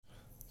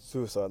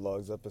Suicide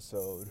Logs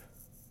episode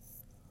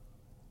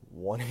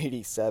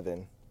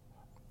 187.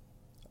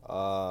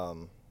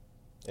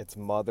 It's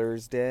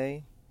Mother's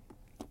Day.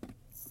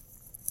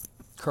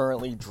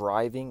 Currently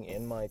driving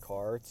in my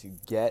car to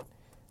get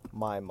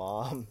my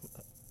mom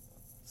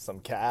some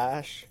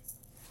cash,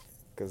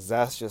 because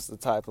that's just the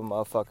type of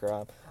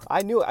motherfucker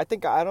I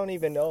don't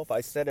even know if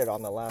I said it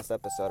on the last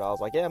episode. I was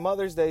like, yeah,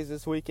 Mother's Day's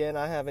this weekend.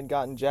 I haven't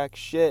gotten jack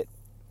shit.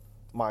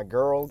 My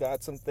girl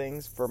got some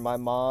things for my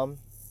mom.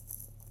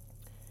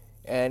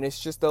 And it's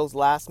just those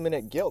last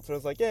minute guilt. So I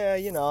was like, yeah,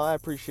 I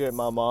appreciate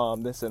my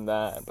mom, this and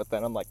that. But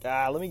then I'm like,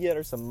 let me get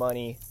her some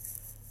money.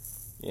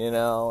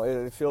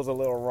 It feels a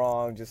little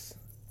wrong just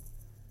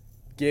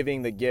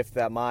giving the gift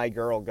that my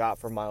girl got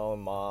from my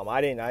own mom.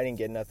 I didn't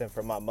get nothing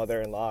from my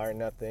mother-in-law or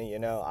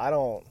nothing,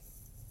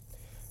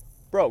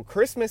 Bro,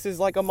 Christmas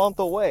is like a month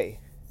away.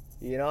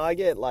 I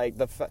get like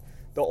the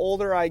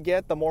older I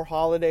get, the more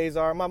holidays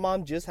are. My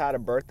mom just had a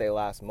birthday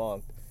last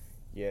month,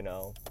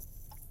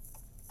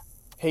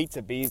 Hate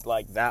to be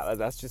like that.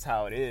 That's just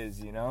how it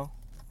is, And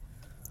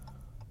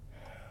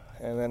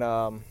then,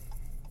 I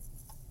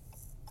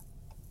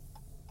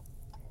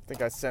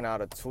think I sent out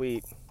a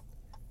tweet.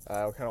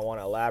 I kind of want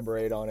to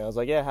elaborate on it. I was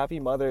like, yeah, happy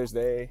Mother's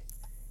Day.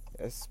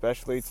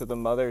 Especially to the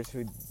mothers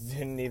who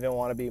didn't even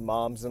want to be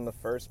moms in the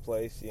first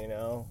place,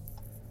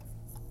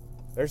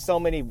 There's so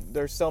many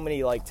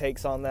like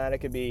takes on that. It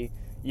could be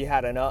you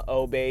had an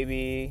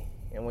baby,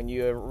 and when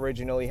you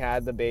originally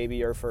had the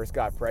baby or first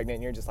got pregnant,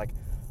 and you're just like,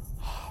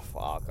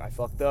 fuck, I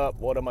fucked up.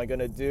 What am I going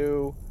to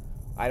do?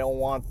 I don't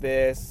want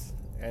this.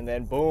 And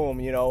then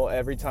boom,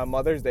 every time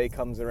Mother's Day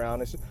comes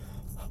around, it's just,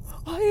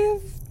 I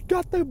have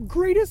got the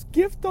greatest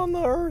gift on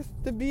the earth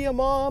to be a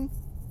mom.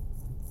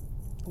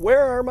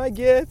 Where are my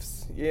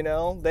gifts? They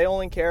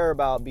only care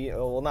about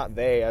well, not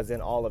they, as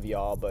in all of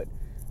y'all, but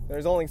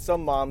there's only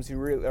some moms who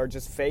really are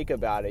just fake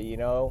about it,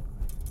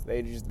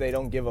 They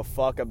don't give a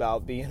fuck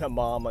about being a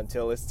mom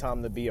until it's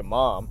time to be a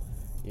mom.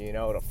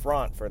 To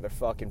front for their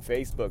fucking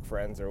Facebook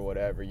friends or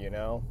whatever,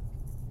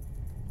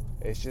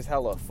 It's just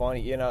hella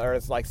funny, or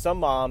it's like some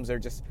moms are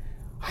just,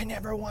 I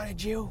never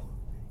wanted you.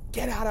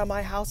 Get out of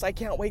my house. I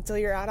can't wait till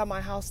you're out of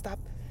my house. Stop,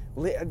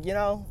 And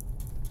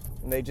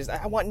they just,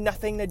 I want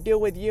nothing to do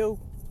with you.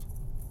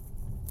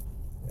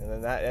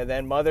 And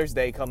then Mother's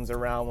Day comes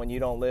around when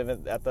you don't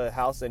live at the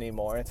house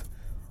anymore. It's,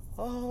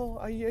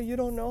 you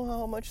don't know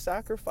how much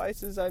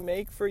sacrifices I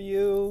make for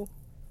you.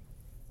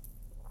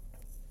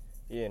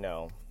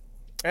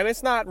 And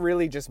it's not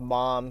really just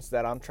moms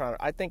that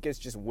I think it's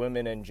just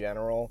women in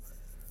general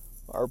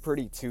are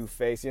pretty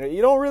two-faced.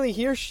 You don't really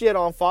hear shit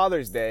on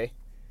Father's Day.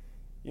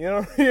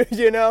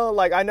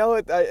 Like, I know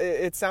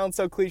it sounds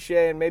so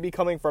cliche, and maybe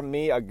coming from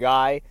me, a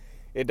guy,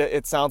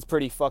 it sounds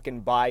pretty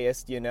fucking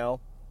biased,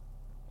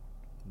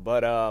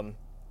 But I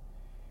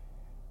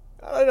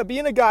don't know,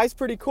 being a guy's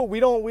pretty cool. We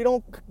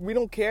don't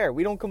care.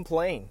 We don't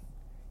complain.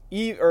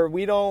 Or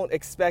we don't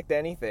expect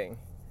anything.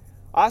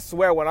 I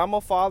swear, when I'm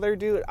a father,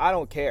 dude, I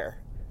don't care.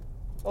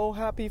 Oh,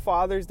 happy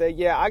Father's Day.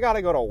 Yeah, I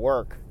gotta go to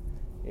work,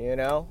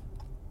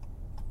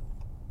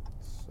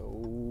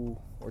 So,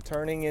 we're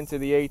turning into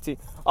the ATM.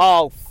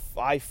 Oh,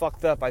 I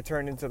fucked up. I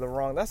turned into the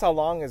wrong. That's how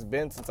long it's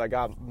been since I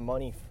got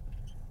money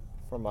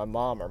from my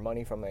mom or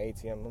money from the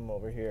ATM. I'm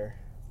over here.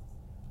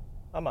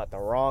 I'm at the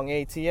wrong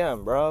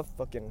ATM, bro.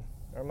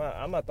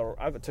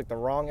 I took the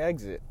wrong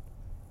exit.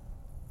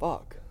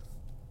 Fuck.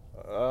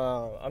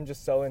 I'm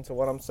just so into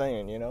what I'm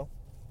saying,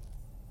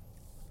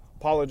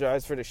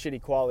 Apologize for the shitty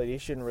quality.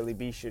 It shouldn't really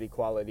be shitty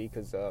quality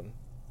because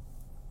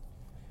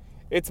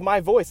it's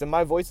my voice, and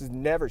my voice is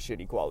never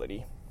shitty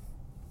quality.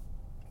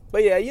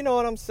 But yeah, you know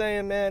what I'm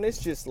saying, man?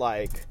 It's just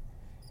like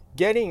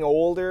getting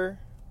older,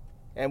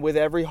 and with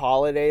every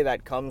holiday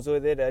that comes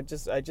with it,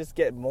 I just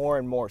get more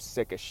and more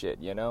sick of shit,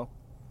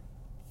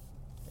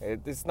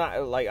 It's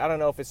not like, I don't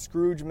know if it's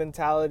Scrooge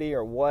mentality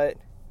or what.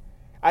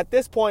 At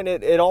this point,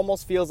 it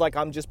almost feels like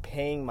I'm just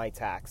paying my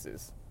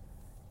taxes,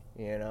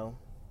 It's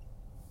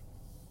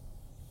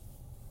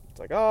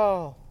like,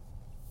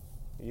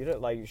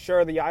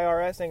 sure, the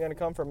IRS ain't gonna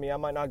come for me. I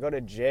might not go to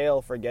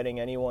jail for getting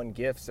anyone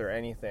gifts or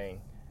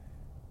anything.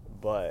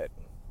 But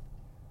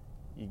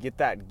you get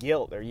that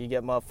guilt, or you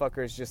get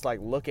motherfuckers just like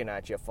looking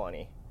at you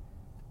funny.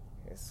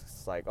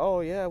 It's like,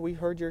 oh yeah, we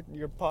heard your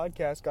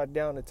podcast got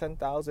down to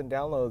 10,000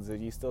 downloads,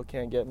 and you still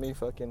can't get me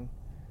fucking,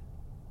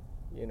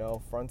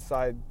 front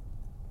side,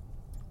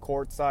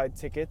 court side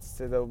tickets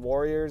to the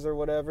Warriors or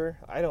whatever.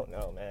 I don't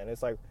know, man.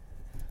 It's like,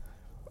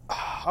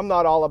 I'm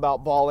not all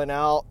about balling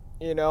out.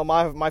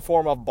 My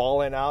form of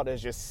balling out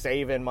is just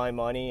saving my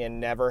money and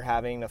never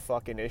having the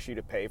fucking issue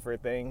to pay for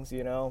things,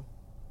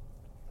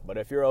 But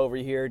if you're over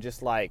here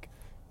just like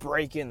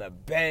breaking the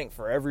bank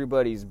for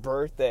everybody's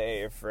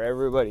birthday or for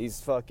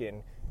everybody's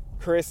fucking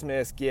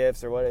Christmas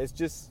gifts or what, it's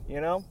just,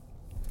 I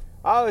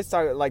always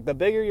talk, like, the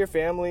bigger your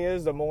family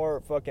is, the more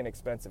fucking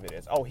expensive it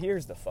is. Oh,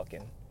 here's the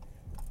fucking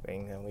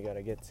thing that we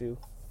gotta get to.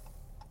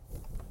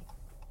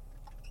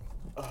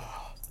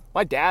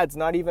 My dad's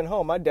not even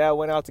home. My dad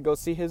went out to go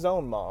see his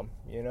own mom,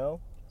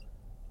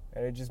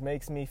 And it just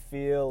makes me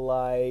feel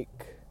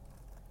like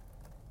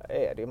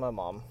Yeah, dude, my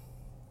mom.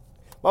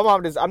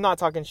 I'm not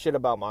talking shit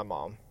about my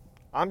mom.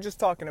 I'm just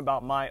talking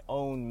about my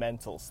own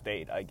mental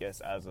state, I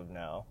guess, as of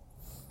now.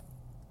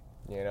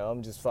 You know,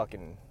 I'm just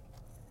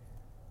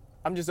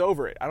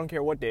over it. I don't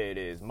care what day it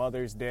is.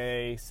 Mother's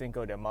Day,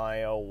 Cinco de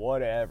Mayo,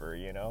 whatever,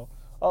 you know.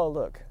 Oh,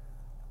 look.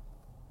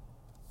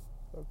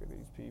 Look at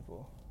these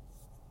people.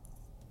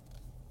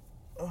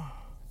 I'm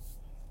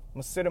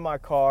going to sit in my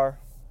car.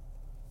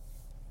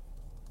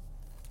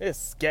 It's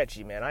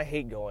sketchy, man. I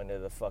hate going to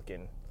the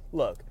fucking...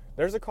 Look,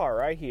 there's a car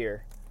right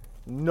here.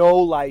 No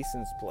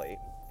license plate.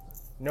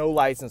 No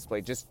license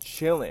plate. Just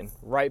chilling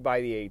right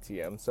by the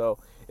ATM. So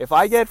if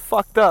I get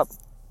fucked up,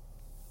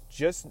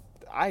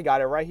 I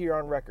got it right here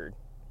on record.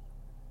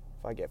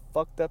 If I get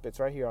fucked up, it's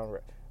right here on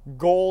record.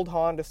 Gold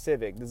Honda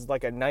Civic. This is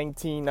like a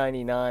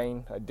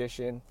 1999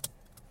 edition.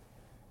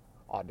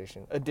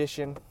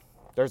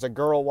 There's a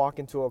girl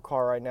walking to a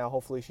car right now.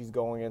 Hopefully she's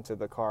going into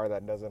the car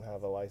that doesn't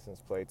have a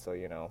license plate. So,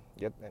 you know,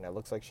 yep, and it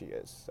looks like she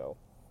is. So,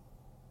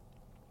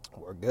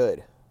 we're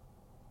good.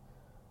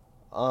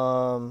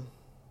 Ow.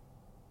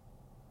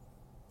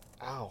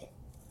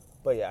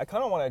 But yeah, I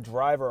kind of want to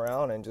drive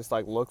around and just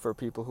like look for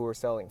people who are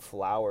selling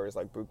flowers,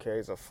 like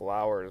bouquets of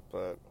flowers.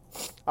 But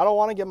I don't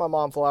want to give my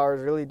mom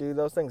flowers, really, dude.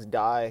 Those things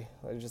die.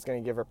 I'm just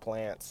going to give her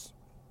plants.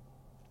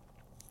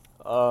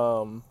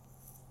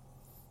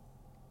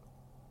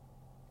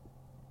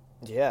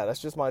 Yeah, that's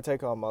just my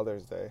take on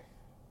Mother's Day.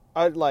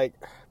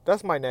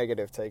 That's my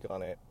negative take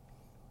on it.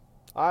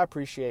 I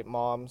appreciate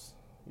moms,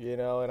 you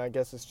know, and I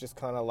guess it's just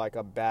kind of like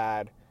a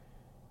bad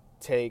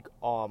take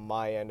on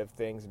my end of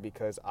things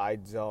because I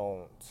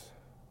don't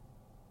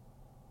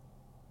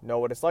know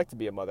what it's like to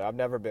be a mother. I've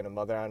never been a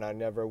mother, and I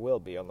never will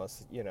be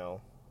unless, you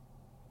know,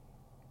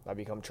 I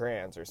become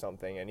trans or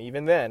something. And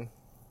even then,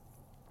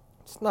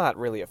 it's not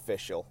really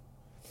official.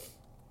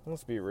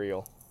 Let's be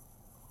real.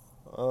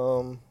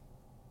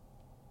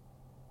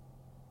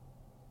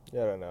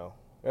 Yeah, I don't know.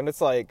 And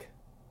it's like,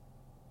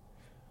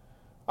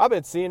 I've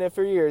been seeing it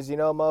for years, you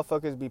know,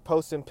 motherfuckers be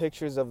posting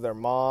pictures of their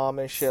mom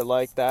and shit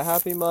like that.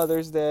 Happy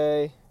Mother's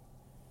Day.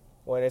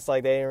 When it's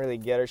like they didn't really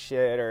get her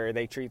shit or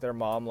they treat their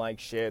mom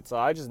like shit. So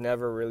I just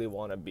never really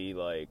want to be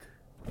like,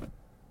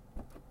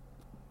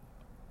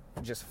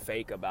 just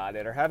fake about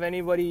it or have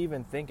anybody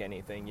even think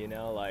anything, you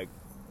know? Like,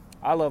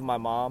 I love my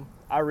mom.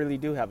 I really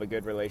do have a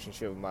good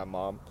relationship with my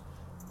mom.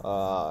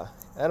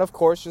 And of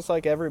course, just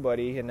like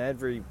everybody and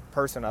every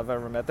person I've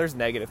ever met, there's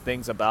negative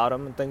things about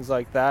them and things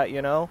like that,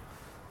 you know?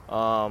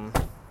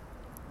 But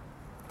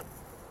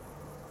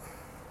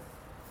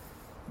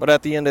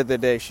at the end of the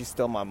day, she's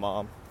still my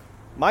mom.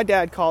 My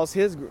dad calls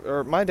his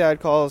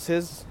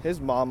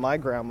mom, my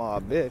grandma,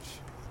 a bitch.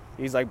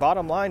 He's like,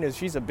 bottom line is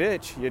she's a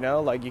bitch, you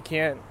know? Like, you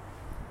can't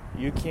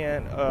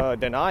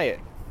deny it.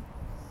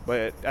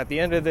 But at the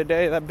end of the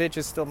day, that bitch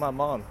is still my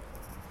mom.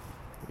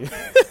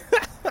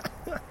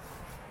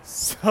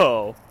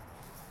 So,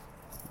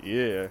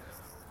 yeah.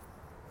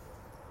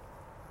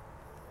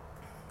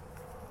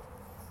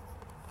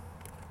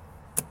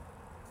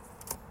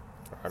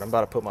 Alright, I'm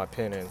about to put my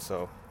pin in,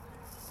 so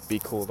be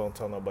cool, don't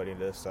tell nobody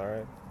this,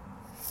 alright?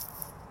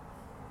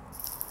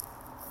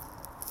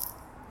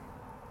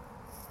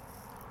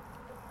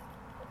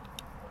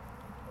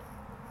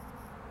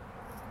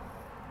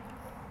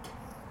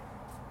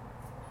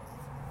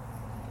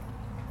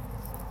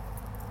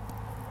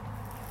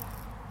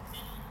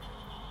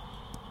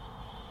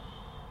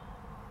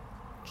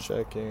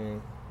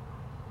 Checking.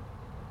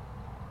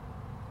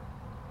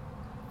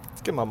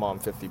 Let's give my mom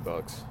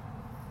 $50.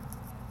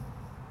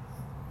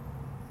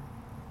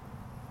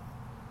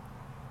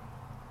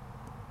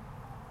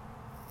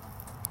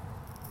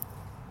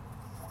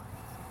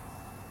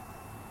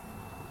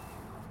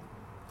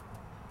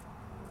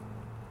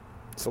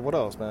 So what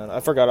else, man? I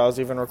forgot I was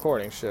even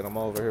recording shit. I'm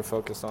all over here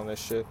focused on this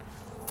shit.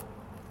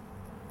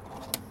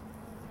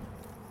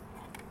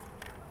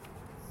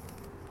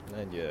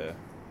 And yeah.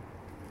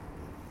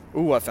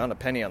 Ooh, I found a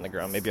penny on the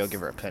ground. Maybe I'll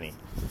give her a penny.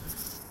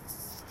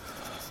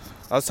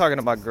 I was talking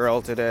to my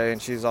girl today,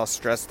 and she's all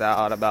stressed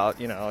out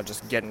about, you know,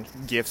 just getting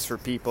gifts for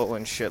people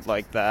and shit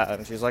like that.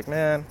 And she's like,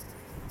 man,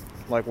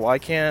 like, why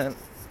can't...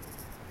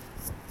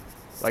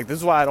 Like, this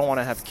is why I don't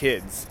want to have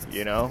kids,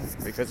 you know?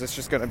 Because it's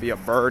just going to be a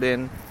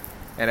burden.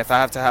 And if I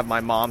have to have my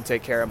mom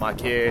take care of my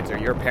kids, or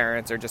your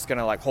parents are just going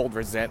to, like, hold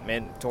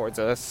resentment towards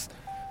us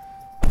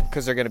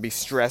because they're going to be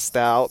stressed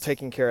out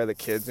taking care of the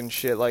kids and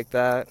shit like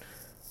that.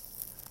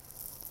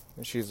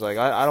 And she's like,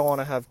 I don't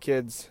want to have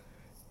kids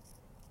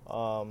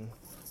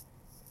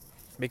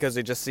because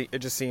it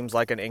just seems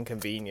like an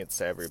inconvenience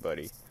to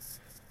everybody.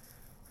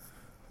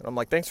 And I'm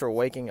like, thanks for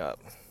waking up,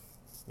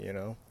 you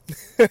know?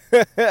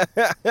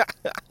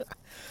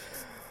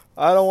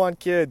 I don't want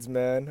kids,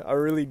 man. I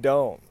really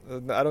don't.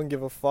 I don't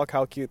give a fuck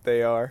how cute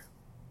they are.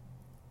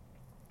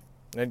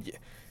 And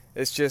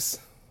it's just,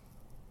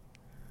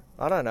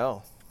 I don't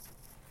know.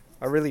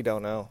 I really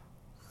don't know.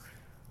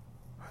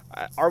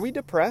 Are we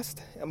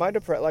depressed? Am I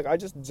depressed? Like, I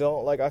just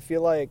don't, like, I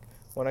feel like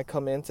when I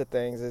come into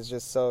things, it's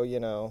just so, you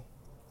know,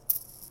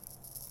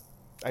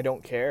 I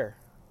don't care.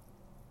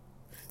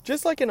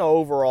 just like an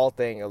overall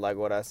thing of like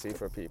what I see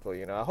for people,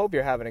 you know. I hope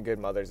you're having a good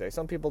Mother's Day.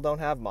 Some people don't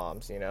have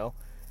moms, you know.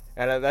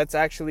 And that's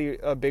actually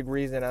a big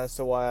reason as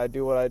to why I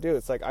do what I do.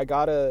 It's like I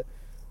gotta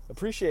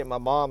appreciate my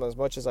mom as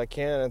much as I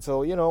can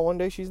until, you know, one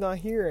day she's not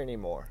here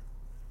anymore.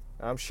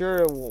 I'm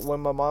sure when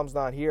my mom's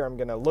not here, I'm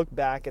gonna look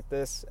back at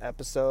this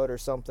episode or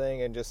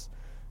something and just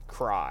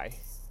cry,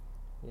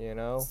 you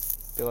know?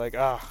 Be like,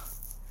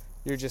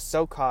 you're just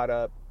so caught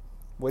up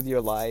with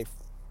your life.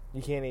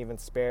 You can't even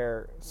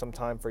spare some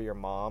time for your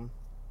mom,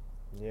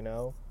 you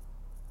know?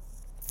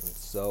 And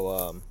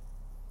so,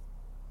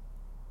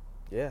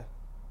 yeah.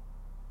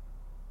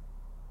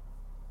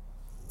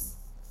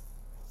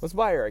 Let's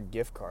buy her a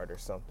gift card or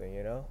something,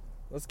 you know?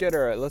 Let's get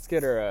her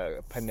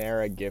a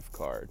Panera gift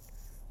card.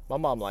 My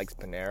mom likes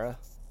Panera.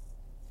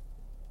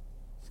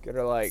 Let's get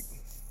her like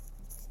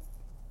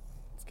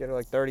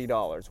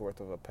 $30 worth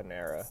of a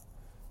Panera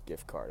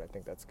gift card. I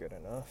think that's good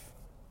enough.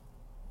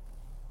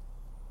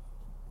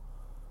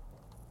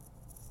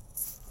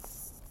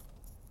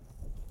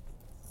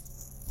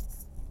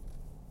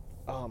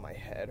 Oh, my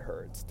head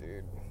hurts,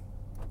 dude.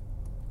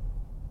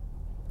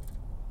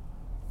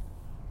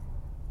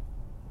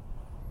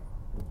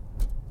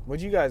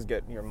 What'd you guys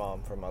get your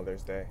mom for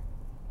Mother's Day?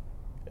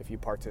 If you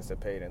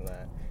participate in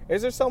that.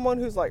 Is there someone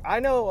who's like, I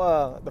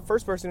know the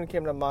first person who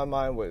came to my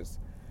mind was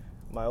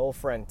my old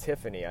friend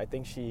Tiffany. I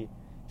think she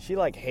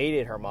like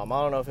hated her mom.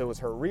 I don't know if it was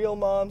her real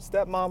mom,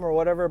 stepmom, or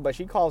whatever, but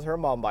she calls her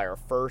mom by her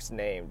first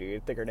name,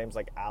 dude. I think her name's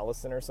like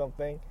Allison or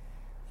something.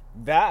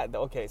 That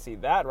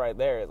right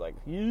there is like,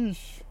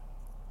 yeesh.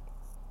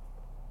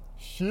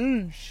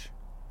 Sheesh.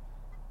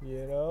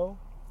 You know?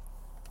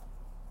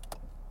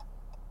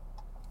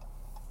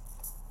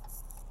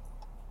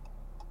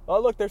 Oh,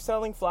 look, they're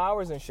selling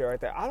flowers and shit right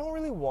there. I don't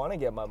really want to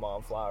get my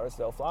mom flowers,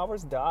 though.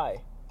 Flowers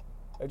die.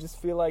 I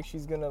just feel like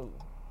she's going to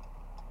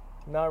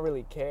not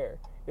really care.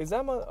 Is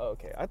that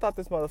okay, I thought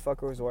this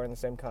motherfucker was wearing the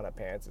same kind of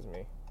pants as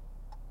me.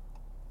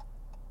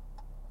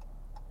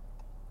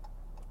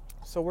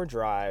 So we're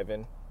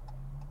driving.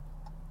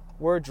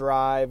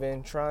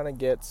 Trying to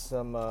get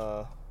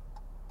some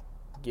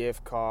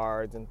gift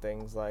cards and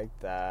things like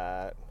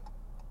that.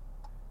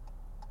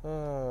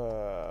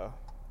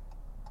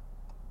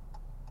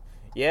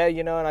 Yeah,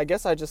 you know, and I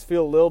guess I just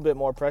feel a little bit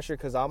more pressure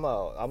because I'm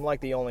like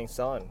the only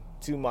son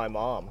to my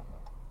mom.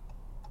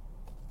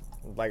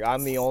 Like,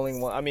 I'm the only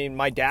one. I mean,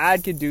 my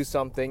dad could do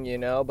something, you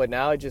know, but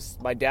now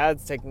my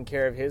dad's taking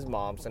care of his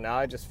mom, so now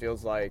it just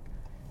feels like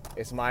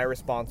it's my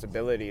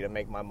responsibility to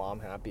make my mom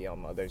happy on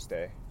Mother's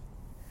Day.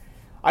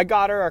 I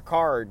got her a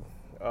card.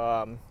 It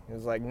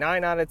was like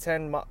 9 out of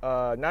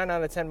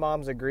 10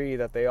 moms agree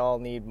that they all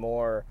need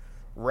more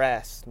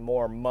rest,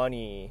 more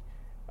money,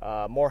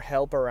 more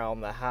help around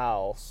the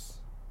house.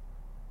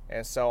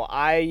 And so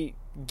I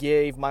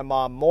gave my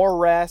mom more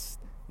rest,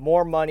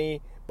 more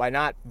money by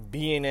not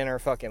being in her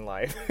fucking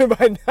life,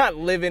 by not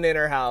living in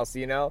her house,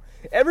 you know?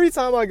 Every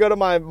time I go to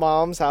my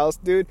mom's house,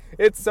 dude,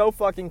 it's so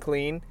fucking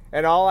clean.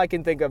 And all I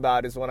can think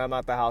about is when I'm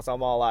at the house,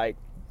 I'm all like,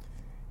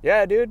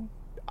 yeah, dude,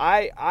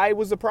 I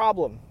was the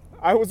problem.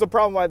 I was the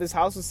problem why this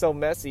house is so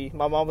messy.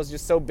 My mom was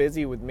just so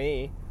busy with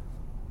me.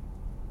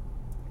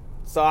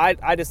 So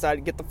I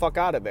decided to get the fuck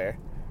out of there,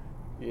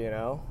 you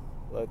know?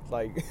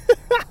 Like...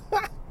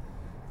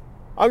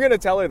 I'm going to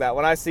tell her that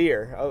when I see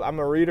her. I'm going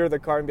to read her the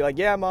card and be like,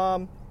 yeah,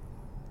 Mom,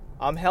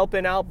 I'm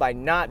helping out by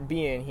not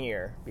being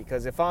here.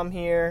 Because if I'm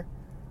here,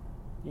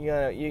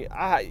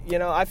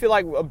 I feel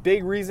like a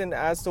big reason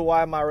as to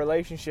why my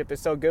relationship is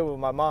so good with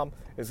my mom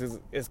is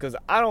because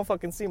I don't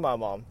fucking see my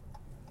mom.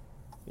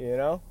 You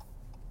know?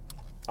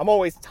 I'm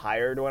always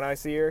tired when I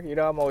see her. You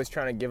know, I'm always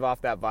trying to give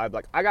off that vibe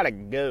like, I got to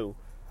go.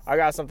 I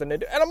got something to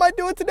do. And I might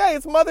do it today.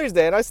 It's Mother's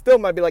Day. And I still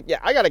might be like, yeah,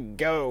 I got to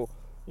go.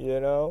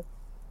 You know?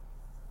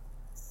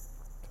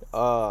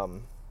 The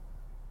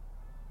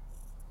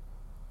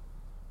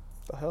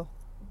hell?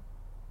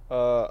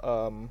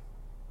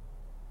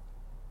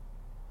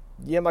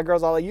 Yeah, my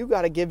girl's all like, you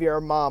gotta give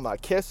your mom a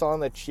kiss on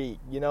the cheek.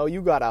 You know,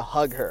 you gotta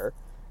hug her.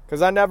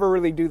 Because I never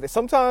really do this.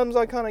 Sometimes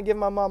I kind of give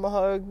my mom a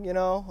hug, you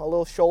know, a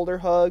little shoulder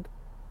hug.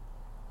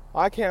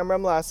 I can't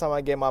remember last time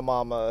I gave my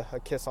mom a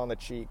kiss on the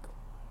cheek.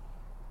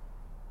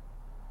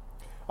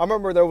 I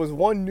remember there was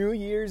one New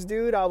Year's,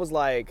 dude. I was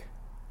like,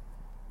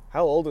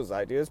 how old was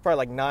I, dude? It was probably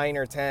like 9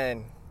 or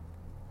 10.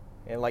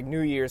 And like New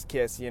Year's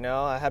kiss, you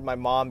know? I had my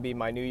mom be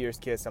my New Year's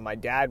kiss, and my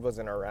dad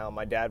wasn't around.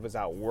 My dad was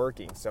out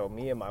working. So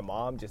me and my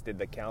mom just did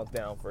the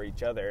countdown for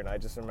each other. And I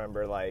just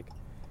remember, like,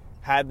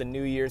 had the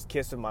New Year's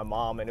kiss with my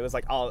mom. And it was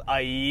like a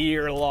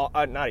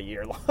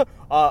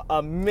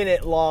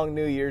minute-long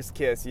New Year's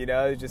kiss, you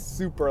know? It was just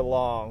super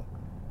long.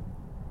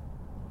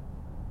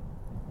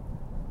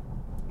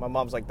 My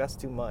mom's like, that's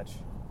too much.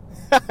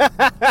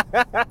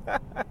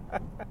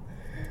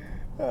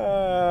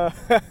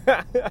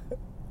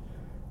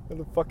 What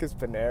the fuck is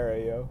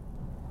Panera, yo?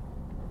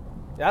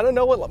 I don't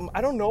know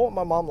what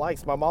my mom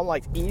likes. My mom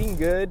likes eating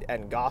good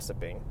and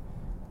gossiping.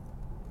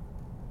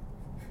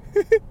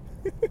 You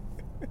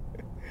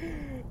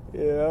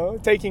know,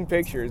 taking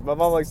pictures. My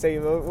mom likes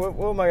saying,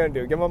 "What am I gonna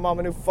do? Give my mom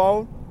a new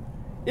phone?"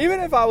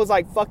 even if I was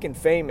like fucking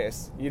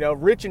famous, you know,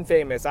 rich and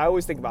famous, I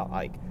always think about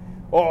like,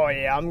 oh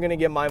yeah, I'm gonna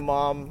give my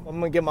mom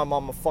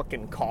a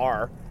fucking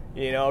car.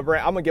 You know, I'm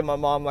gonna give my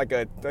mom like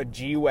a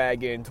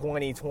G-Wagon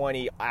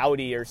 2020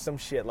 Audi or some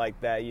shit like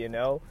that, you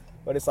know?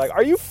 But it's like,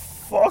 are you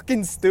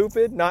fucking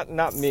stupid?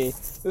 Not me.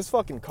 This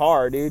fucking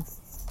car, dude.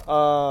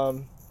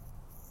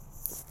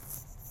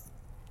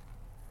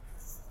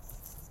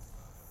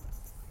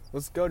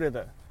 Let's go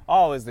to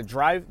is the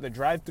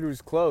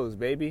drive-thru's closed,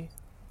 baby.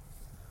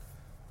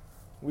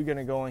 We're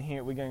gonna go in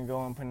here, we're gonna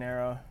go in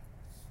Panera.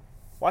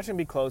 Watch them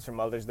be closed for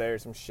Mother's Day or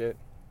some shit.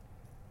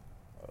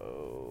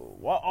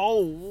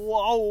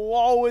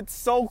 Whoa, it's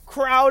so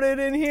crowded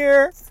in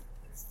here.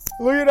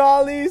 Look at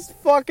all these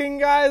fucking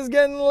guys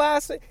getting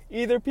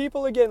either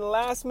people are getting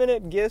last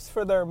minute gifts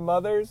for their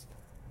mothers,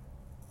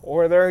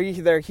 or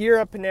they're here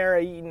at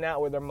Panera eating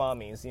out with their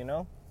mommies, you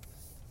know?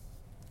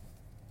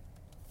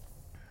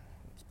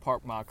 Let's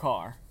park my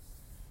car.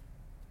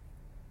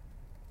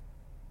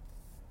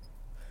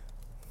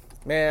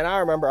 Man, I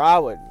remember I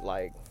would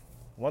like,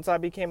 once I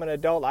became an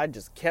adult, I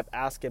just kept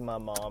asking my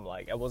mom,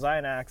 like, was I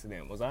an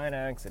accident? Was I an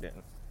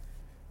accident?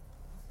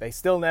 They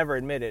still never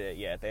admitted it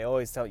yet. They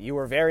always tell you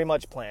were very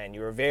much planned.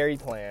 You were very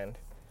planned.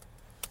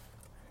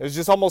 It's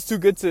just almost too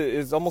good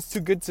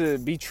to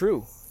be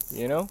true,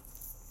 you know?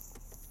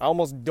 I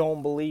almost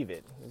don't believe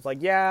it. It's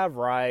like, yeah,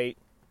 right.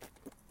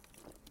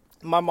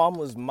 My mom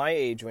was my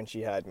age when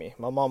she had me.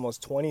 My mom was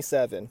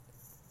 27.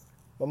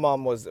 My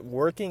mom was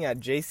working at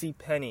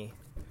JCPenney,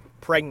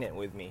 pregnant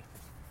with me.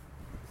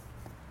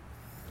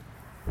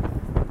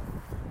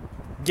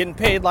 Getting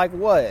paid like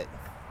what?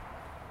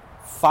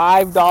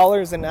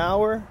 $5 an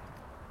hour?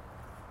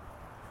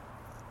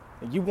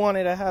 You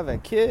wanted to have a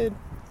kid?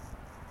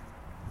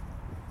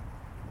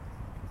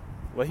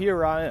 Well,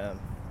 here I am.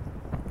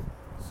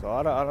 So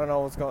I don't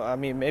know what's going on. I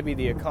mean, maybe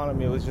the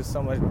economy was just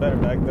so much better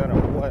back then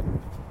or what.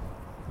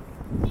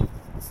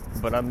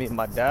 But I mean,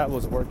 my dad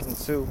was working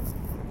too.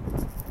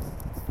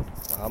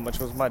 How much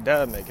was my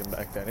dad making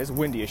back then? It's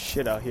windy as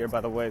shit out here, by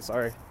the way.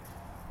 Sorry.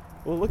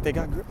 Well, look,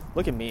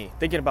 look at me,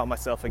 thinking about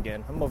myself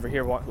again. I'm over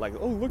here like,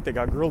 oh, look, they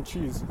got grilled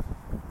cheese.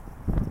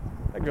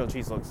 That grilled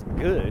cheese looks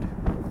good,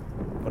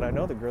 but I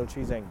know the grilled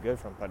cheese ain't good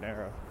from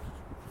Panera.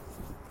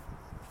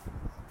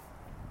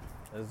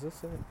 Is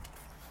this it?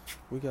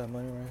 We got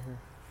money right here.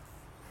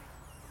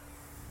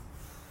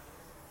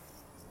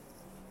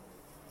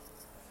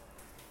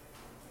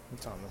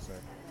 What time is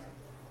it?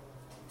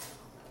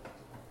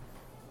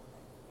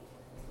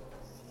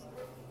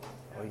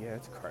 Oh yeah,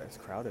 it's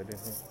crowded in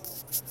here.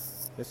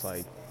 There's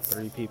like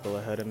 3 people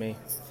ahead of me.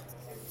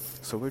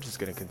 So we're just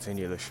gonna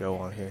continue the show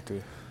on here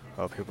too.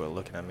 Oh, people are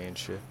looking at me and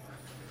shit.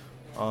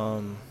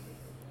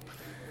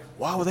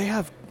 Wow, they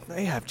have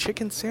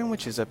chicken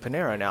sandwiches at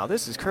Panera now.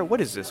 This is crazy. What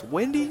is this,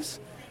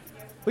 Wendy's?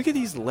 Look at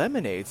these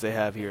lemonades they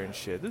have here and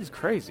shit. This is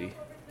crazy.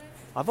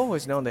 I've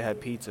always known they had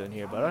pizza in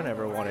here, but I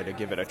never wanted to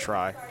give it a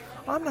try.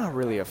 I'm not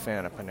really a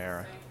fan of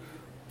Panera,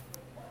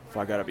 if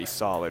I gotta be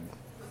solid.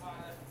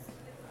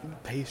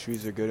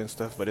 Pastries are good and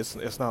stuff, but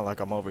it's not like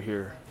I'm over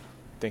here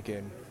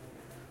thinking,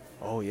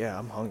 oh yeah,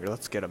 I'm hungry,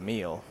 let's get a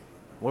meal.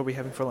 What are we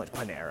having for lunch?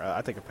 Panera.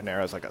 I think a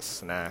Panera is like a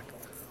snack.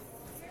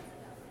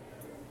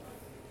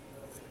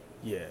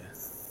 Yeah.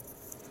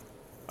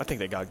 I think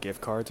they got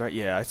gift cards, right?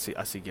 Yeah, I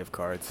see gift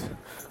cards.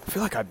 I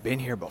feel like I've been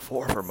here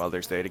before for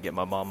Mother's Day to get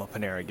my mom a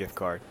Panera gift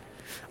card.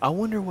 I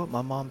wonder what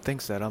my mom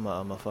thinks that I'm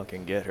a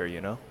fucking get her, you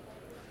know?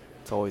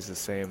 It's always the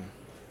same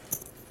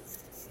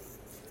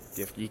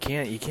gift. You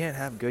can't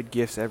have good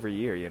gifts every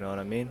year, you know what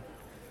I mean?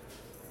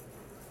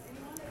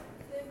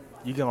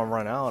 You're gonna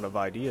run out of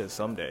ideas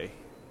someday.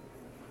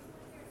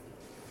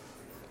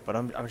 But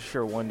I'm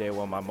sure one day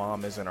when my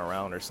mom isn't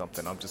around or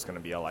something, I'm just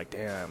gonna be all like,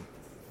 damn,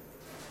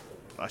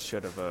 I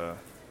should have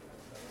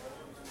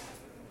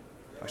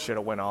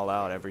went all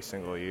out every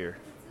single year.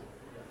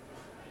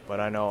 But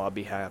I know I'll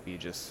be happy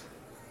just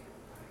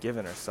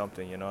giving her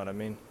something, you know what I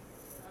mean?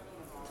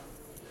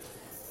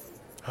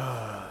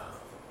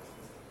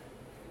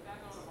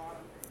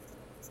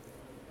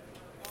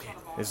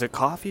 Is the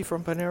coffee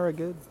from Panera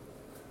good?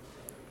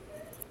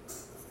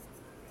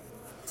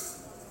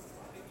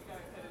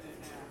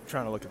 I'm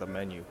trying to look at the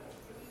menu.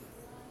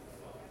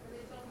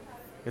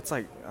 It's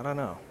like, I don't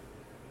know.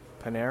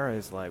 Panera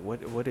is like,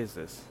 what is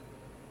this?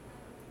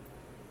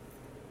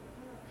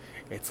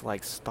 It's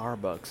like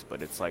Starbucks,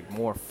 but it's like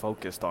more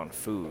focused on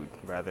food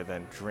rather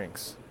than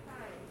drinks.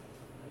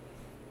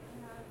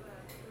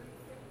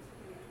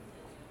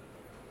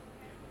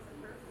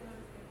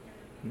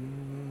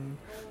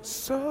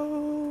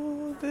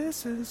 So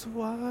this is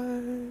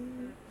why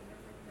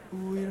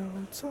we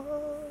don't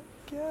talk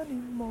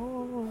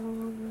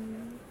anymore.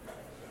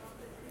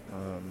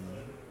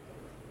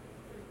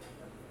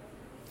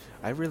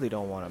 I really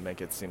don't want to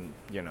make it seem,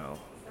 you know,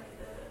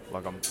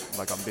 like I'm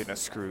being a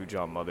Scrooge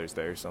on Mother's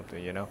Day or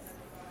something, you know?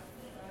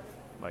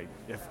 Like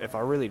if I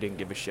really didn't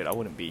give a shit, I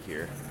wouldn't be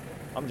here.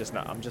 I'm just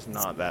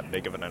not that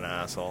big of an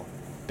asshole.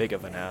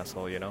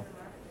 You know?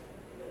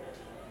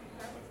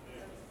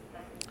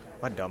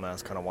 My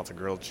dumbass kind of wants a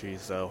grilled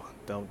cheese, though.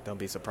 Don't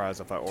be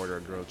surprised if I order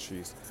a grilled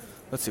cheese.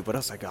 Let's see, what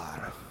else I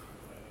got?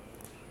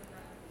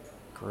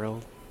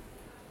 Grilled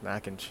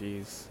mac and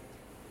cheese.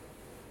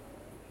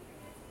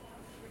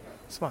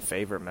 It's my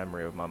favorite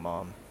memory of my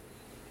mom.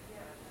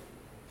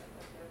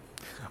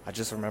 I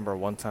just remember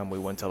one time we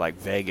went to like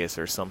Vegas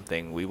or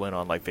something. We went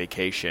on like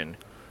vacation,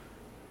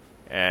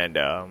 and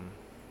I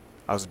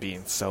was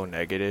being so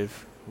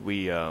negative.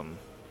 We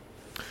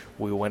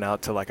went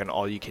out to like an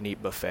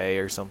all-you-can-eat buffet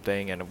or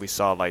something, and I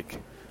saw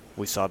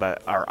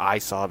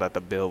that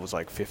the bill was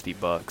like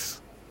 $50.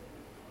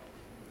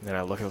 And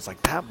I looked, I was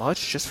like, that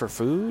much just for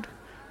food?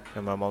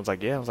 And my mom's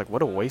like, yeah. I was like,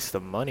 what a waste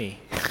of money.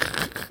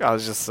 I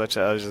was just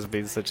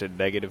being such a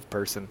negative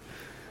person.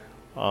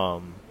 I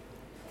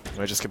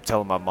just kept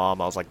telling my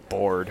mom I was like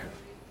bored.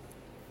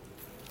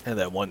 And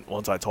then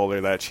once I told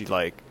her that, she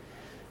like,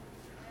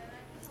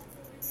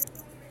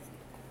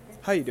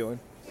 how you doing?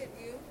 Good,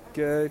 you?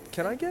 Good.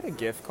 Can I get a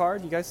gift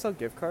card? You guys sell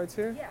gift cards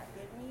here? Yeah,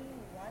 give me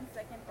 1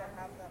 second to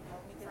have them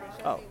help me because they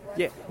should Oh,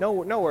 be yeah. No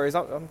worries.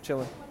 I'm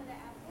chilling.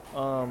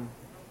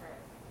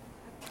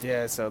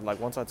 Yeah, so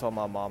like once I told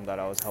my mom that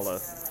I was hella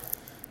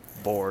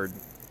bored,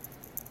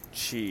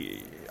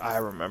 I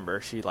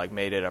remember she like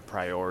made it a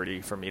priority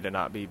for me to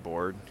not be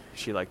bored.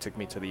 She like took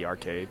me to the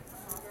arcade.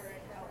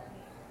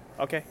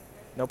 Okay,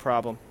 no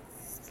problem.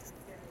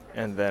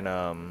 And then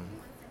Yeah,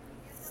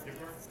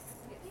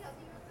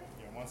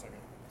 1 second.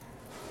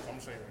 I'm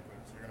gonna show you real quick.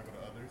 So you're gonna go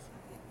to others,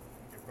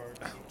 gift card,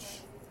 and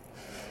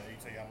you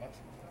say how much?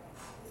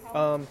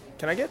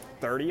 can I get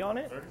 30 on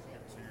it? 30.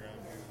 So you're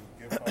gonna do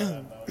gift card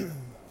at 30.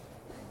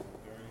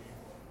 30.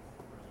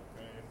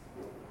 Okay.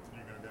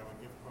 You're gonna grab a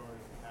gift card.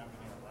 If you have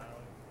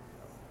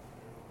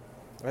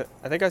any around.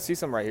 I think I see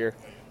some right here.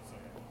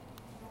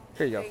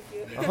 Here you go. Thank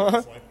you.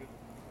 Uh-huh. Swipe it.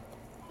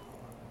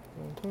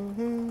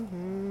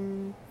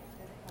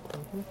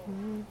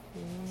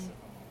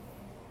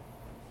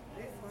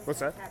 What's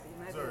that? Happy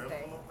Mother's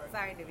Day.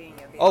 Sorry to be in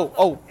your business.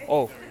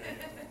 Oh.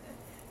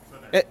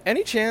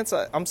 Any chance?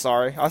 I'm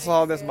sorry. I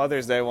saw this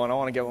Mother's Day one. I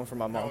want to get one for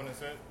my That mom. one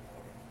is it.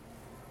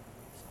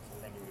 So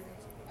we're gonna do it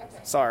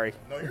again. Sorry.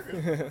 No, you're good.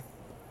 30.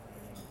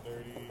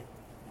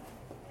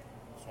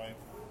 Swipe.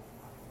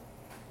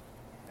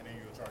 And then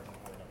you'll charge them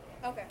for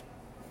it. Okay.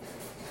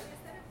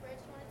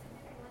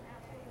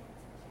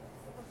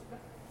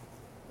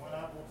 One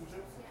apple, 2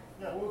 chips?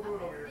 Yeah, we'll do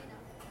it over here.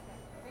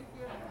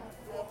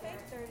 Okay,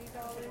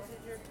 $30 is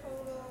your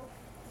total.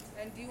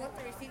 And do you want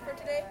the receipt for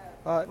today?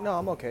 No,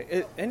 I'm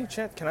okay. Any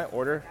chance? Can I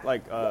order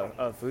like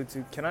food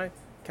too? Can I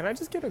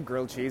just get a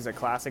grilled cheese, a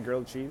classic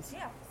grilled cheese?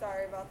 Yeah,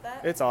 sorry about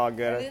that. It's all And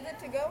good. is it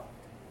to go?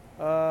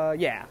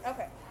 Yeah.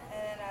 Okay.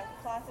 And a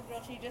classic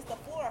grilled cheese, just a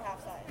full or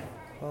half size?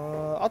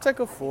 I'll take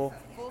a full.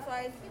 Full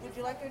size. Would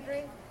you like a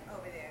drink?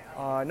 Over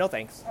there. No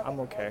thanks. I'm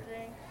no okay.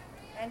 drink.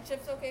 And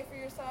chips okay for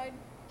your side?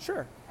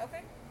 Sure.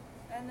 Okay.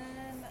 And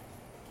then,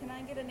 can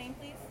I get a name,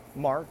 please?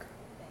 Mark.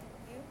 Thank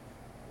you.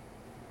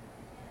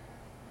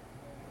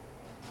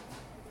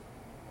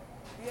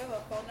 Do you have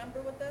a phone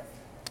number with us?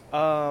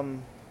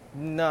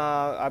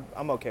 Nah,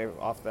 I'm okay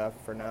off that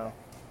for now.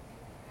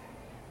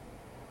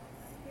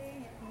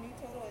 Okay, your new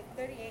total is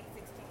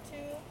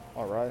 $38.62.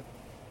 All right.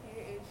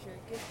 Here is your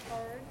gift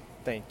card.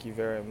 Thank you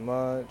very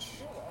much.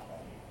 You're welcome.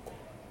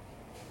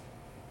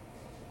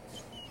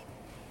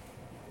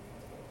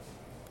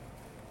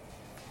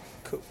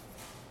 Cool.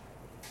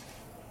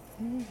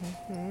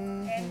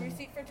 And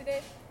receipt for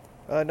today?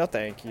 No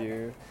thank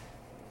you.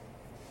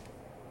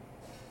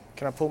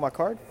 Can I pull my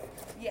card?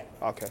 Yeah.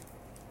 Okay.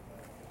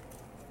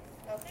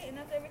 Okay, and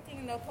that's everything.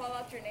 And they'll call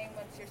out your name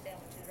once your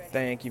sandwich is ready.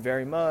 Thank you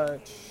very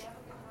much.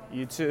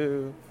 You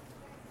too.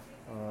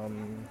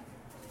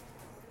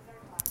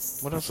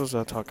 What else was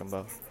I talking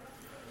about?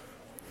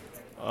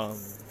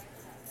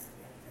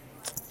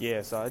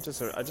 Yeah, so I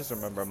just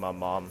remember my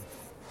mom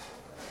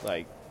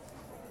like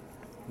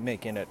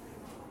making it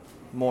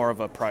more of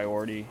a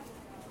priority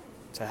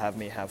to have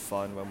me have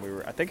fun when we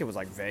were, I think it was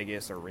like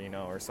Vegas or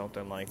Reno or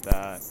something like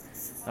that.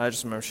 I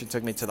just remember she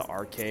took me to the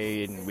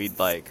arcade and we'd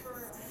like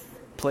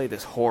play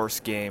this horse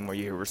game where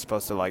you were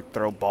supposed to like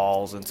throw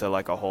balls into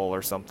like a hole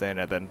or something,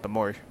 and then the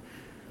more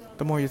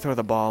you throw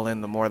the ball in,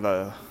 the more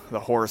the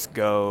horse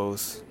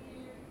goes.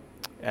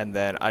 And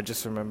then I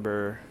just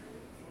remember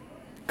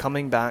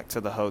coming back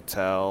to the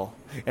hotel,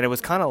 and it was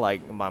kind of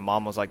like my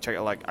mom was like,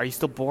 are you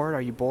still bored?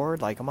 Are you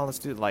bored? Like, come on, let's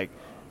do it. Like,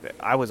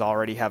 I was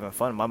already having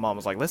fun. My mom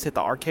was like, let's hit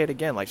the arcade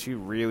again. Like, she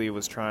really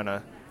was trying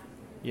to,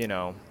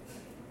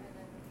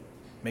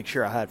 make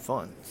sure I had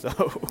fun. So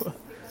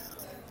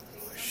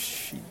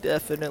she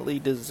definitely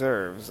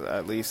deserves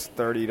at least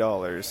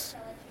 $30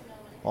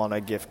 on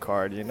a gift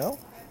card,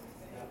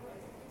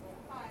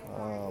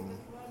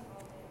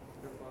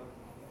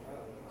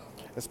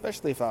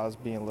 especially if I was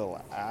being a little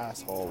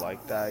asshole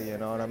like that, you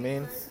know what I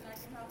mean?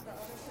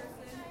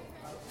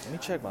 Let me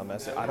check my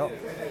message. I don't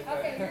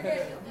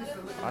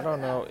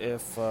know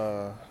if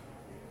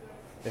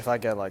I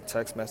get like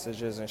text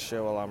messages and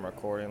shit while I'm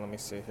recording. Let me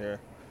see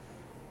here.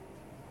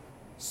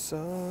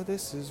 So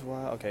this is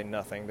why. Okay,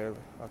 nothing.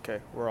 Okay,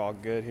 we're all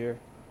good here.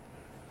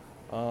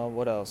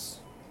 What else?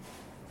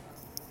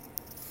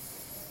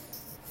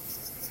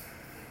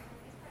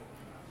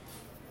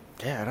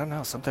 Yeah, I don't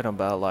know. Something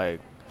about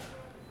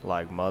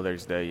like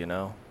Mother's Day, you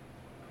know?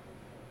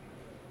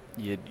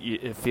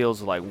 It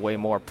feels like way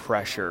more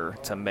pressure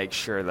to make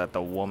sure that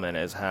the woman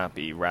is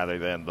happy rather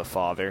than the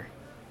father,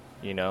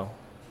 you know?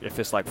 If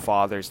it's like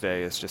Father's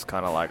Day, it's just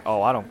kind of like,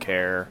 oh, I don't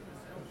care.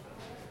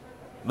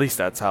 At least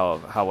that's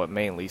how it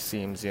mainly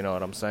seems, you know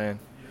what I'm saying?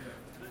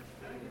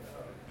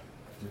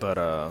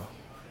 But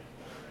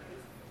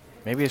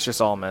maybe it's just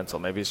all mental.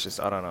 Maybe it's just,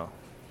 I don't know.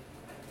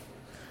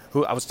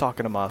 I was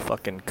talking to my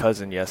fucking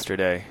cousin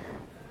yesterday,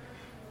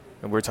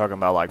 and we're talking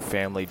about like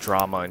family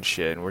drama and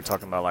shit, and we're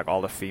talking about like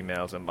all the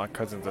females, and my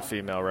cousin's a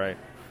female, right?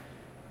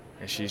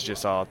 And she's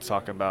just all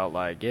talking about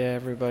like, yeah,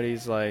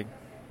 everybody's like,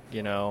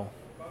 you know,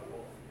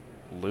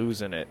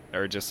 losing it,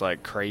 or just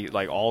like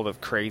like all the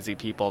crazy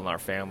people in our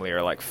family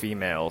are like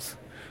females,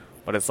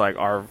 but it's like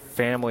our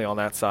family on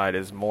that side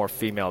is more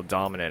female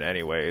dominant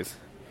anyways,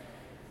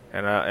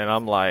 and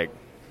I'm like,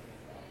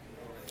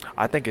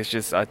 I think it's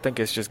just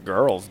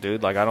girls,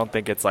 dude. Like, I don't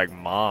think it's like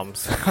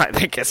moms. I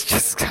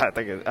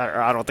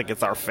don't think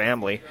it's our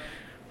family.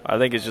 I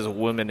think it's just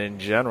women in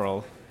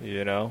general,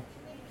 you know?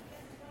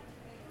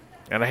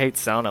 And I hate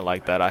sounding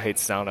like that. I hate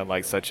sounding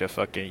like such a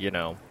fucking, you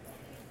know,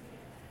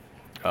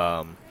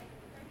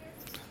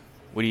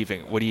 what do you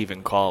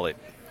even call it?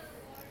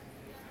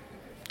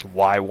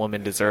 Why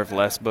women deserve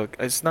less book?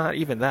 It's not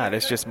even that.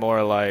 It's just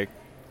more like,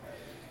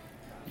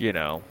 you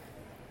know,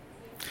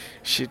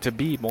 to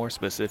be more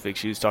specific,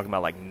 she was talking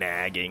about like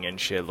nagging and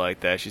shit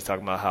like that. She's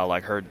talking about how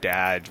like her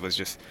dad was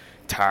just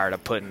tired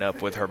of putting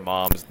up with her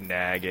mom's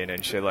nagging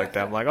and shit like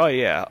that. I'm like, oh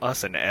yeah,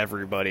 us and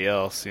everybody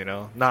else, you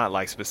know, not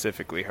like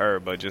specifically her,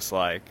 but just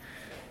like,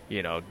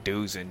 you know,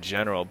 dudes in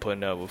general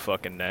putting up with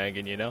fucking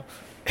nagging, you know.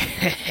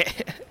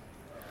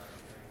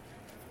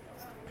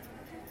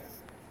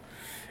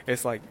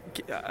 It's like,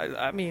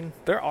 I mean,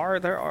 there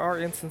are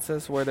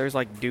instances where there's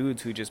like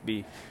dudes who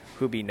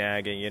be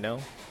nagging, you know,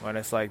 when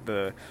it's like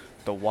the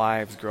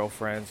wives,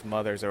 girlfriends,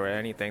 mothers, or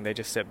anything, they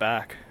just sit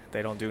back,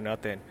 they don't do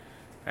nothing,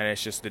 and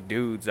it's just the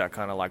dudes that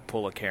kind of like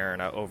pull a Karen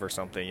over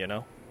something, you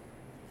know.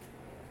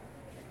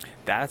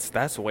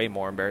 That's way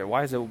more embarrassing.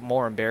 Why is it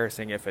more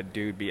embarrassing if a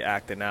dude be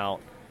acting out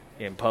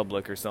in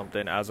public or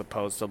something as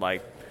opposed to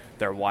like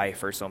their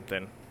wife or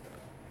something?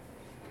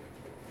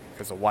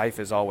 Because the wife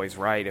is always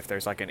right if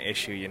there's like an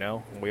issue, you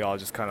know. We all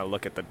just kind of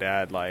look at the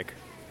dad like,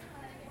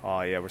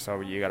 oh yeah, we're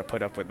sorry, you got to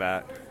put up with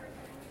that.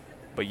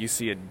 But you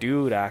see a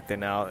dude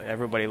acting out,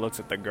 everybody looks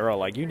at the girl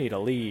like, you need to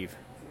leave.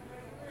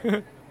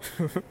 I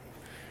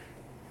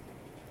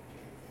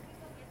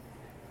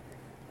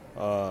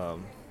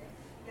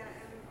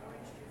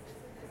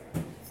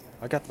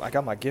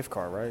got my gift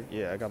card, right?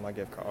 Yeah, I got my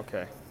gift card.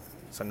 Okay.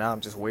 So now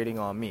I'm just waiting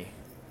on me.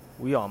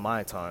 We on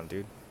my time,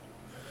 dude.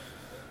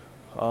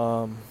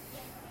 I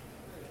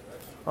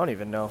don't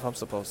even know if I'm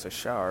supposed to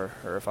shower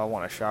or if I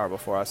want to shower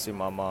before I see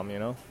my mom, you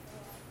know?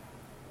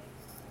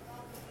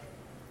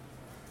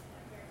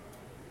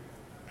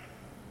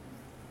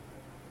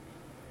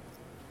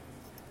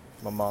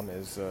 My mom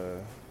is,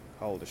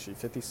 how old is she?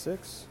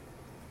 56?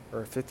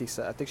 Or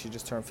 57? I think she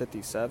just turned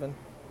 57.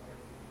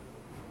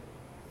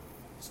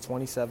 It's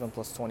 27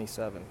 plus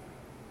 27.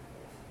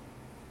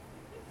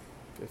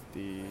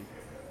 50...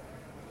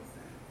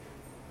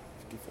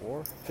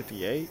 54?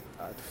 58?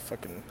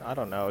 I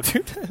don't know,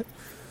 dude.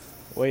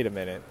 Wait a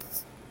minute.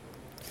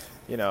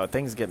 You know,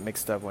 things get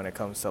mixed up when it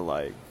comes to,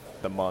 like,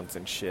 the months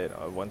and shit.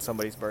 When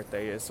somebody's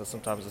birthday is, so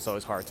sometimes it's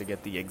always hard to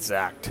get the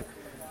exact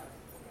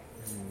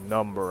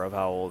number of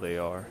how old they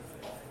are.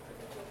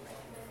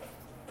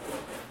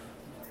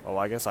 Oh,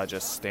 I guess I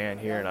just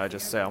stand here and I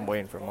just say I'm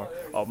waiting for more.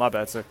 Oh, my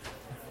bad, sir.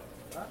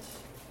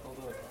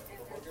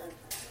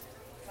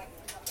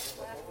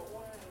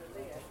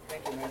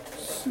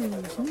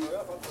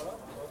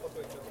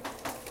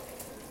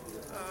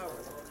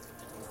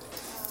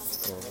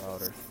 Go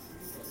louder.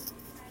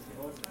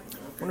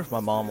 I wonder if my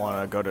mom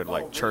want to go to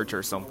like church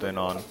or something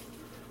on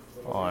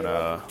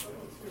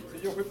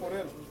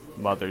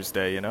Mother's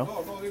Day, you know?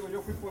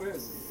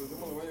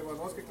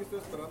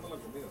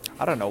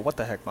 I don't know what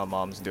the heck my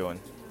mom's doing.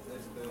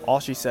 All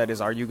she said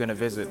is, are you going to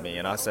visit me?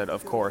 And I said,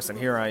 of course. And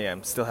here I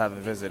am. Still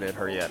haven't visited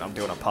her yet. I'm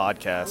doing a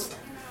podcast.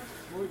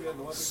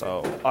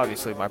 So,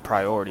 obviously, my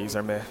priorities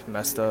are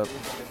messed up.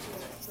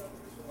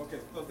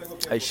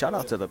 Hey, shout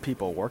out to the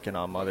people working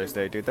on Mother's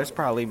Day, dude. There's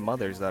probably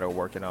mothers that are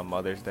working on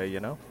Mother's Day, you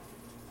know?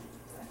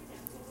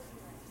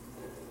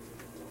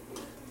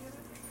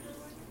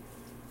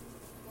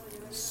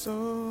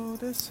 So,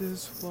 this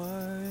is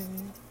why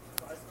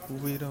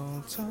we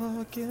don't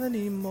talk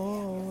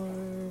anymore.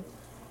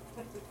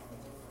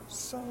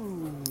 So,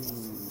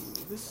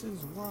 this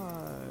is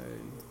why.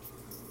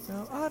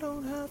 Now, I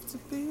don't have to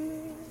be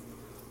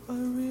a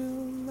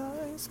real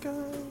nice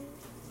guy.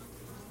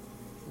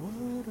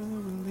 What a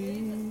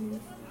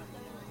relief.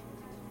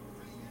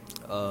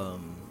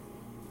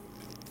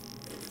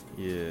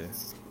 Yeah.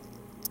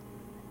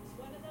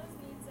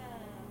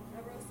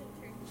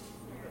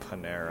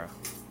 Panera.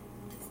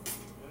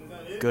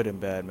 good and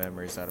bad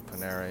memories out of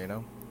Panera, you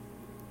know?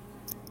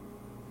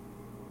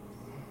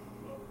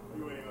 Are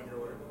you waiting on your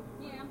order?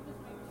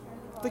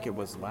 I think it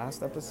was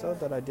last episode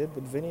that I did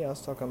with Vinny. I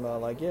was talking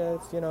about, like, yeah,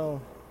 it's, you know,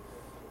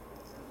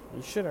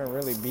 you shouldn't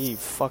really be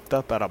fucked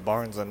up at a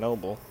Barnes &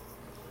 Noble.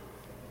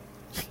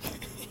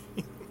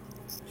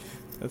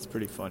 That's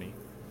pretty funny.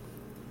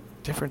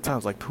 Different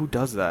times, like, who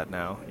does that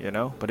now, you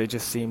know? But it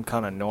just seemed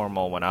kind of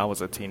normal when I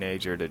was a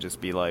teenager to just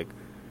be, like,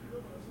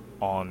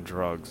 on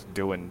drugs,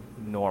 doing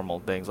normal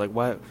things. Like,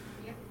 what?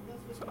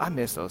 I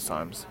miss those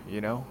times, you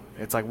know?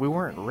 It's like we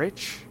weren't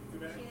rich,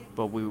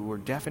 but we were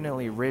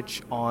definitely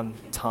rich on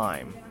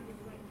time.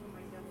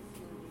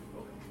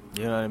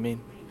 You know what I mean?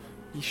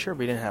 You sure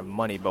we didn't have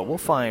money, but we'll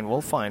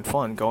find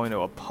fun going to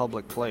a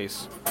public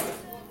place.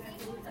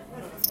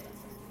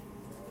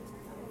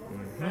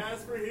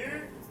 As for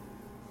here?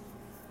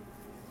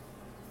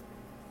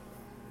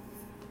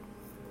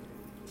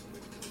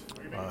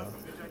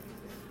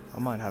 I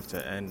might have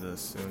to end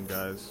this soon,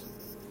 guys.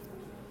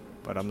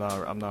 But I'm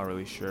not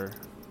really sure.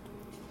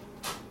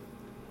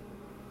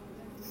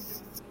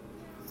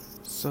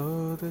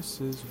 So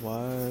this is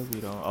why we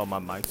don't. Oh, my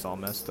mic's all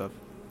messed up.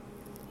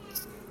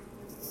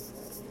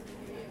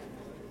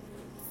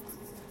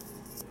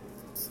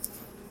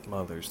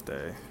 Mother's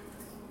Day.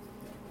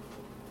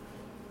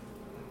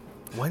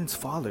 When's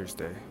Father's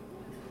Day?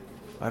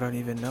 I don't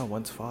even know.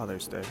 When's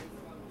Father's Day?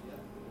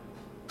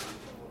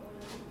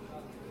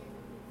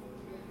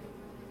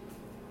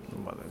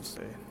 Mother's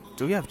Day.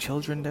 Do we have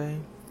Children's Day?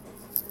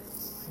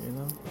 You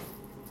know?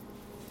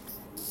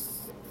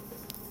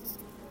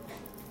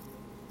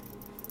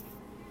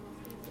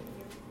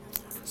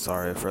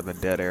 Sorry for the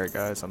dead air,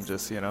 guys. I'm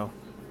just, you know,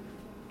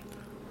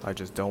 I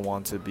just don't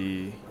want to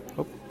be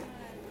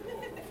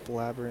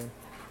blabbering.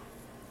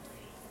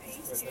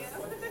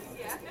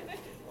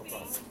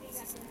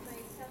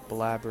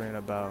 Blabbering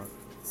about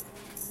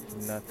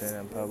nothing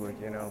in public,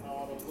 you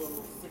know.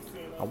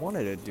 I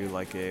wanted to do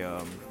like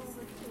a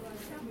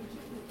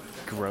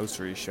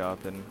grocery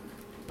shopping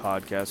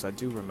podcast. I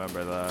do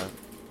remember that.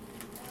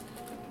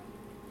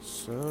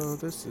 So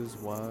this is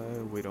why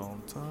we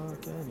don't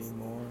talk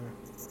anymore.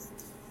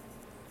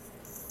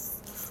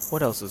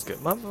 What else is good?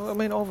 I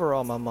mean,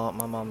 overall, my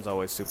mom's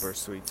always super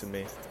sweet to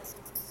me.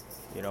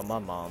 You know, my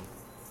mom.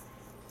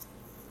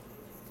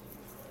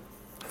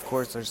 Of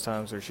course, there's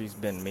times where she's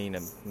been mean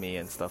to me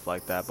and stuff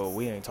like that, but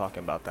we ain't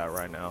talking about that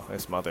right now.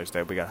 It's Mother's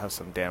Day. We gotta have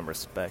some damn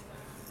respect,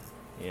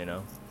 you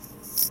know?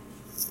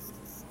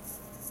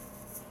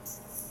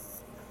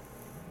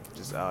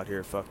 Just out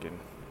here fucking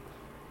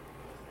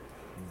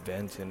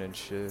venting and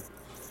shit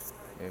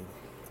in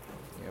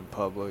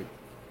public.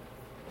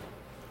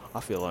 I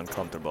feel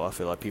uncomfortable. I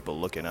feel like people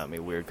looking at me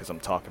weird because I'm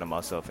talking to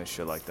myself and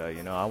shit like that,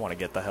 you know? I want to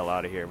get the hell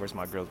out of here. Where's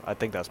my grill? I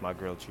think that's my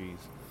grilled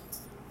cheese.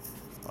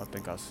 I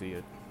think I see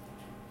it.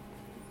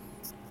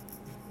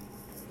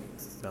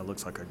 That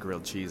looks like a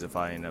grilled cheese if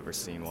I ain't never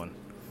seen one.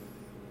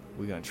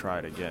 We gonna try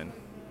it again.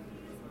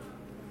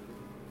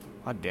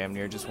 I damn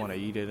near just want to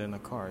eat it in the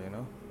car, you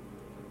know?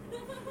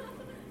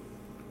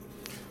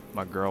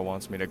 My girl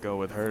wants me to go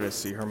with her to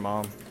see her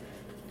mom.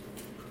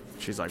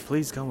 She's like,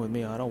 please come with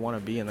me. I don't want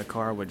to be in the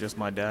car with just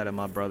my dad and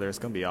my brother. It's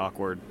going to be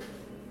awkward.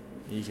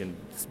 You can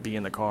be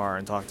in the car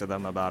and talk to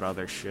them about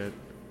other shit.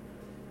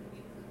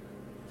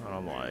 And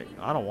I'm like,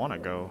 I don't want to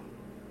go.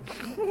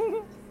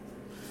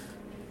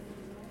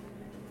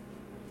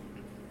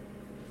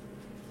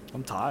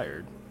 I'm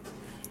tired.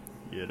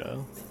 You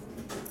know?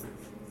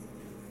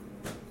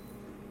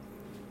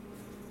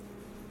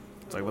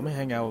 It's like, let me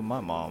hang out with my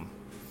mom.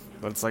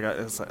 But it's like,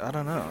 I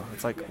don't know.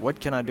 It's like,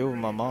 what can I do with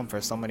my mom for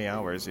so many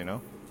hours, you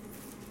know?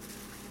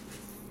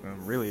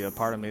 And really, a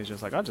part of me is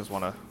just like, I just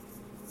want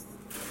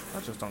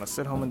to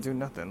sit home and do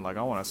nothing. Like,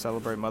 I want to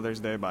celebrate Mother's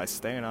Day by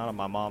staying out of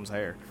my mom's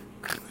hair.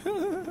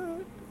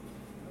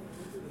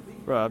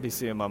 Bro, I'll be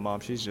seeing my mom.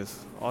 She's just,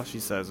 all she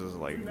says is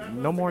like,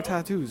 no more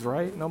tattoos,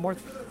 right? No more.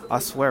 I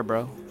swear,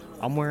 bro.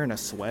 I'm wearing a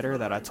sweater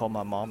that I told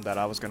my mom that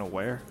I was going to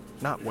wear.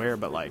 Not wear,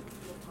 but like,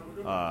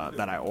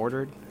 that I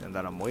ordered and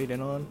that I'm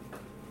waiting on.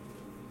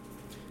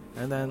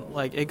 And then,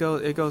 like, it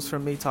goes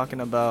from me talking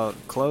about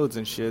clothes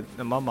and shit,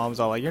 and my mom's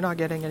all like, you're not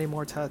getting any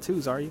more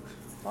tattoos, are you?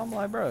 I'm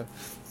like, bro,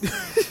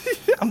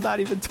 I'm not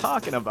even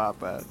talking about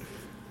that.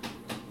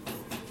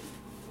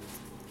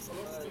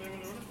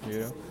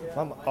 Yeah.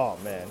 Oh,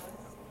 man.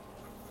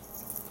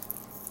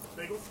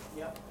 Bagels?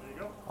 Yeah. There you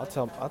go.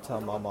 I'll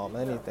tell my mom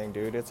anything,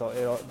 dude.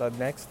 The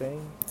next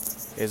thing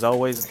is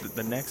always,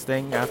 the next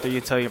thing after you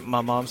tell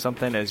my mom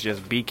something is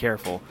just be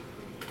careful.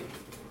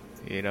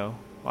 You know?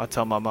 I'll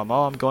tell my mom,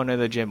 oh, I'm going to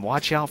the gym.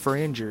 Watch out for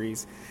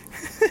injuries.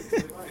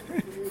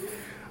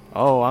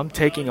 Oh, I'm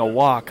taking a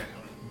walk.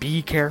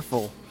 Be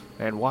careful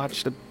and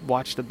watch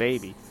the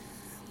baby.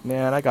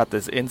 Man, I got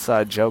this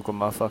inside joke with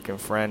my fucking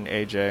friend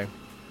AJ,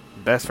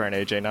 best friend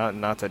AJ.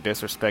 Not to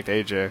disrespect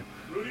AJ,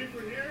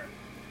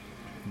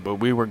 but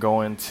we were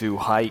going to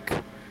hike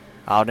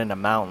out in the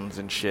mountains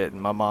and shit,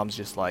 and my mom's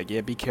just like, yeah,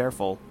 be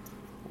careful.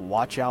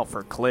 Watch out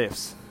for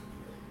cliffs.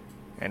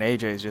 And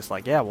AJ's just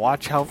like, yeah,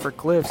 watch out for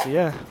cliffs.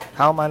 Yeah,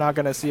 how am I not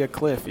going to see a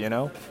cliff, you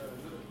know?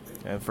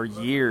 And for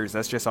years,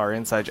 that's just our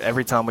inside.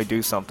 Every time we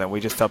do something,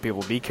 we just tell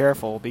people, be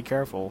careful, be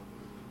careful.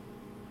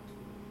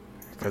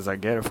 Because I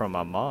get it from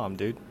my mom,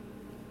 dude.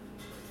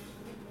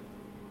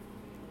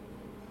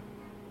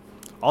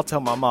 I'll tell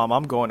my mom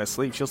I'm going to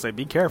sleep. She'll say,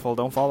 be careful,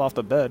 don't fall off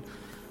the bed.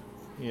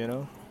 You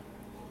know?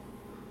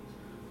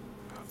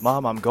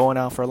 Mom, I'm going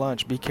out for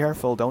lunch. Be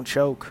careful, don't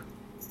choke.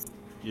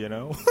 You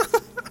know?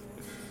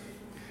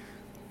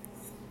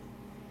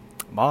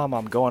 Mom,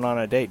 I'm going on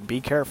a date.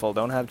 Be careful,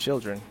 don't have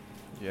children.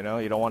 You know,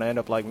 you don't want to end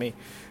up like me.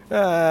 All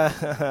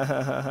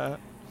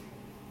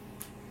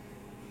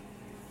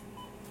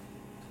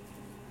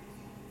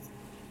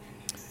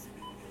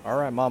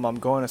right, Mom, I'm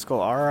going to school.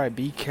 All right,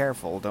 be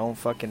careful. Don't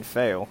fucking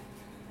fail.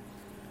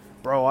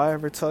 Bro, I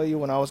ever tell you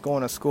when I was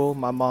going to school,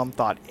 my mom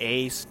thought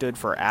A stood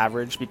for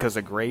average because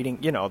the grading,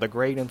 you know, the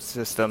grading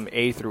system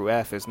A through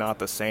F is not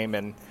the same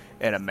in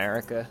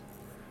America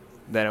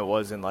than it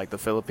was in, like, the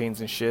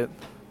Philippines and shit.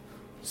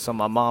 So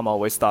my mom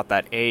always thought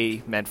that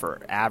A meant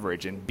for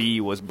average and B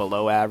was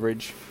below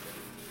average.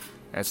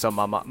 And so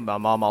my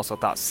mom also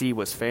thought C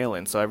was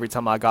failing. So every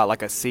time I got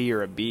like a C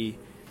or a B,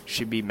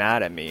 she'd be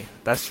mad at me.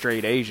 That's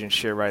straight Asian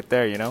shit right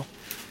there, you know?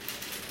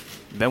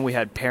 Then we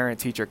had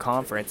parent-teacher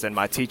conference, and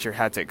my teacher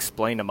had to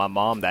explain to my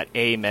mom that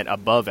A meant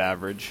above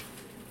average.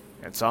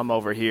 And so I'm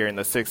over here in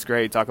the 6th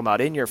grade talking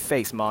about, in your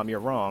face, Mom, you're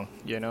wrong,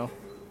 you know?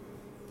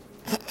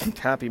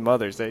 Happy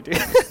Mother's Day,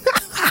 dude.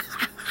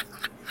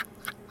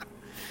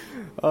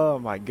 Oh,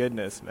 my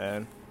goodness,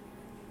 man.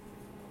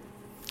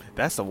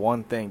 That's the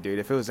one thing, dude.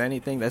 If it was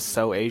anything that's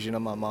so Asian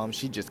of my mom,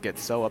 she'd just get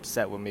so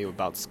upset with me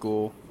about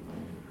school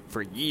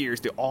for years,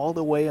 dude, all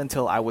the way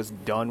until I was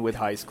done with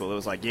high school. It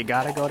was like, you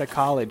gotta go to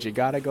college. You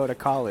gotta go to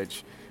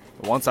college.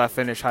 Once I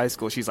finished high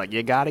school, she's like,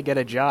 you gotta get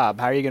a job.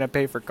 How are you gonna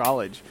pay for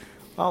college?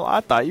 Oh,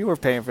 I thought you were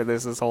paying for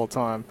this whole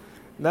time.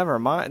 Never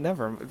mind.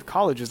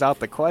 College was out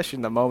the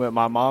question the moment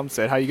my mom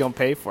said, how you gonna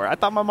pay for it? I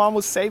thought my mom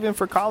was saving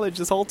for college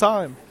this whole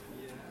time.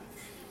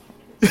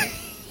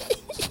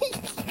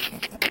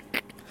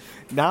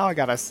 Now I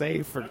gotta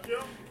save for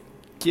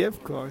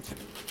gift cards.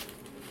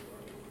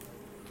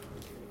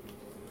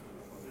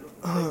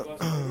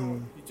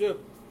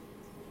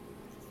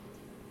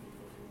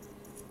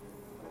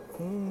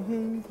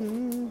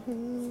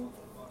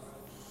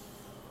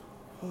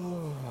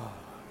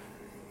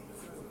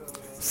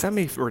 Send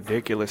me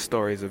ridiculous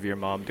stories of your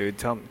mom, dude.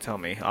 Tell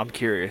me. I'm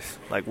curious.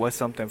 Like, what's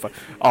something fun?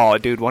 Oh,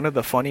 dude, one of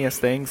the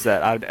funniest things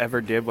that I ever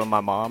did with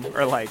my mom,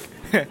 or like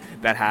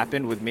that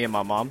happened with me and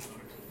my mom.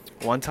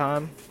 One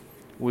time,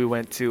 we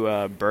went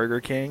to Burger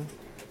King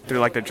through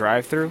like the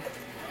drive-thru,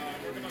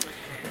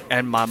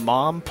 and my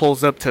mom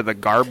pulls up to the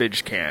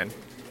garbage can,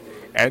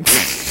 and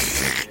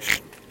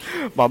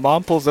my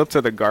mom pulls up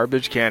to the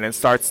garbage can and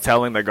starts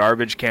telling the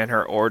garbage can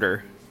her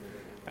order.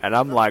 And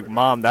I'm like,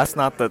 Mom, that's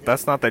not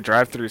the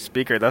drive-thru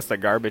speaker, that's the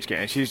garbage can.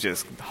 And she's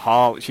just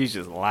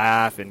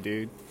laughing,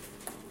 dude.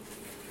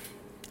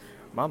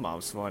 My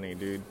mom's funny,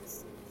 dude.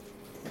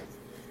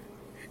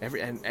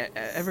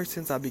 Ever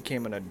since I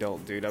became an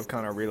adult, dude, I've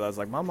kind of realized,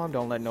 like, my mom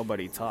don't let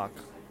nobody talk.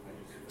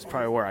 It's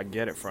probably where I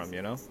get it from,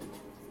 you know?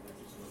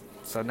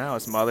 So now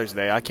it's Mother's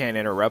Day. I can't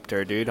interrupt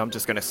her, dude. I'm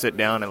just going to sit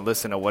down and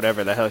listen to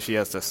whatever the hell she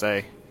has to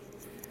say.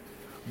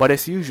 But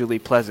it's usually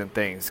pleasant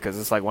things, because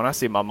it's like when I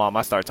see my mom,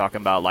 I start talking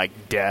about, like,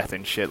 death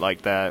and shit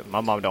like that. My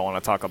mom don't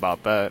want to talk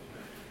about that.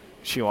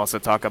 She wants to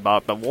talk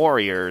about the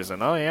Warriors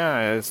and, oh,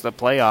 yeah, it's the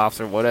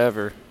playoffs or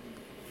whatever.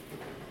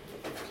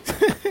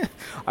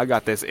 I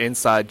got this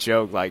inside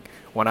joke, like,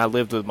 when I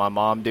lived with my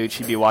mom, dude,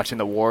 she'd be watching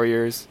the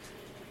Warriors.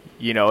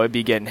 You know, it'd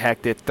be getting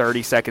hectic,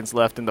 30 seconds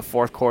left in the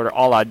fourth quarter.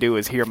 All I do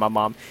is hear my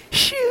mom,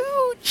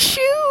 shoot,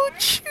 shoot,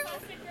 shoot.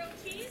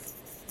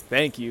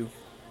 Thank you.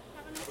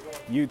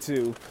 You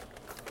too.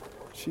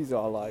 She's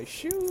all like,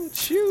 shoot,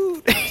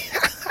 shoot.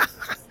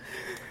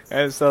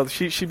 And so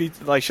she'll be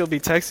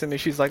texting me.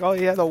 She's like, oh,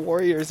 yeah, the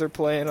Warriors are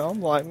playing.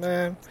 I'm like,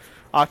 man,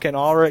 I can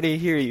already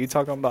hear you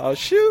talking about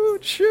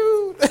shoot,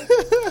 shoot.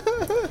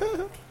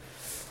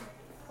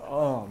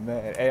 Oh,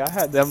 man. Hey, I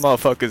had them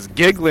motherfuckers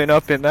giggling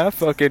up in that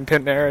fucking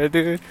Panera,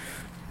 dude.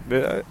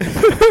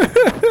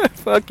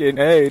 Fucking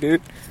hey,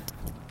 dude.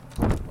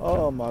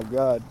 Oh, my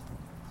God.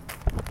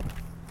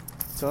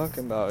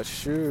 Talking about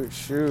shoot,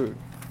 shoot.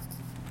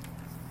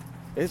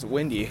 It's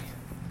windy.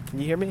 Can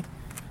you hear me?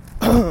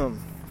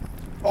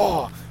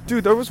 Oh,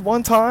 dude, there was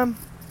one time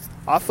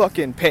I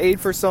fucking paid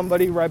for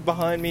somebody right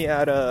behind me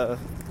at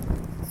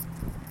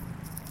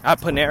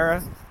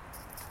Panera.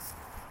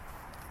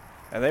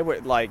 And they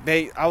were like,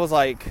 I was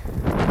like,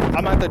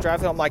 I'm at the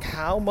drive-thru. I'm like,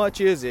 how much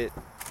is it?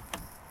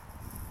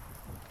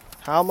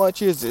 How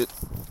much is it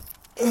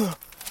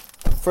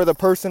for the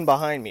person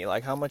behind me?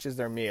 Like, how much is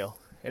their meal?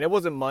 And it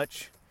wasn't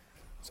much.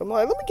 So I'm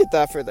like, let me get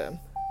that for them.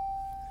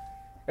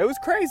 It was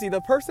crazy.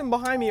 The person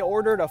behind me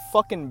ordered a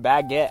fucking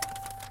baguette.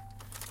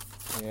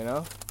 You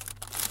know?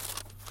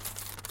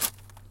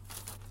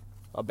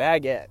 A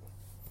baguette.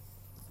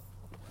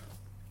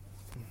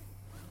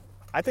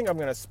 I think I'm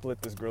going to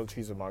split this grilled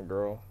cheese with my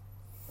girl.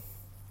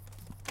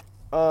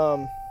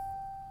 Oh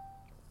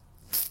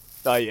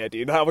yeah,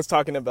 dude. I was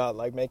talking about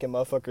like making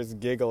motherfuckers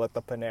giggle at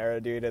the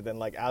Panera, dude, and then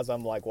like as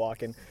I'm like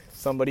walking,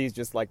 somebody's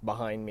just like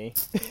behind me.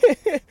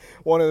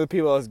 One of the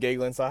people was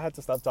giggling, so I had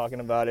to stop talking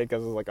about it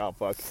because I was like, oh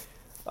fuck.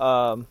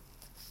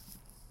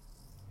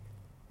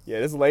 Yeah,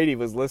 this lady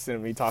was listening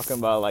to me talking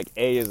about like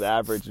A is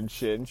average and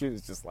shit, and she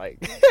was just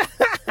like,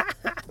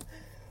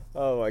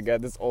 oh my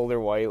god, this older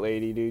white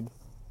lady, dude.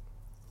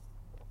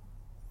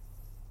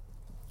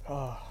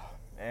 Oh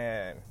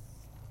man.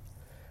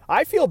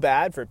 I feel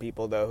bad for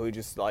people, though, who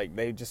just, like,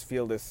 they just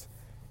feel this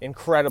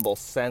incredible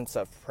sense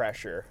of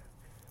pressure.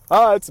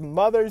 Oh, it's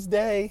Mother's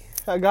Day.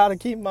 I gotta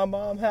keep my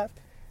mom happy.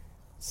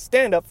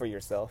 Stand up for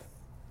yourself.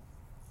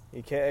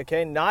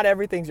 Okay? Not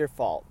everything's your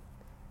fault.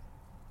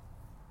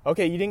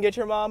 Okay, you didn't get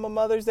your mom a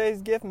Mother's Day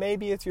gift?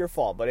 Maybe it's your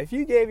fault. But if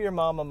you gave your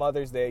mom a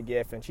Mother's Day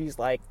gift and she's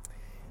like,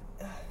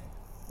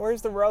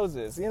 where's the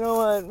roses? You know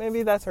what?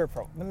 Maybe that's her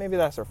fault. Maybe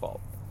that's her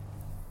fault.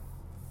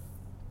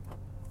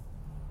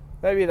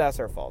 Maybe that's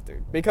her fault,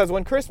 dude. Because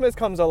when Christmas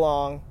comes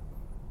along,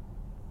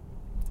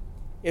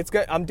 it's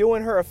good. I'm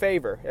doing her a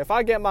favor. If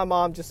I get my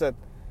mom just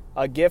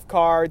a gift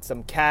card,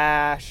 some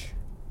cash,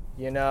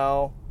 you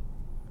know,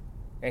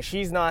 and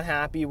she's not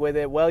happy with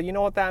it, well, you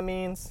know what that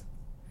means?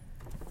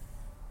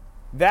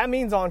 That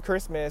means on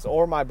Christmas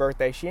or my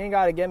birthday, she ain't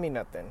got to get me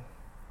nothing.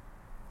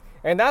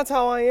 And that's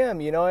how I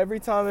am, you know. Every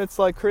time it's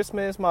like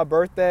Christmas, my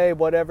birthday,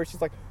 whatever, she's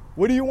like,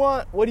 what do you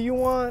want? What do you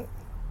want?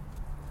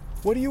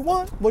 What do you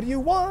want? What do you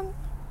want?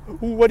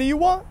 What do you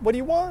want? What do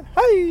you want?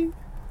 Hey!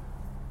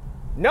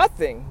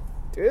 Nothing,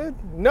 dude.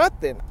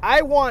 Nothing.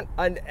 I want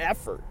an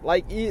effort.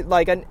 Like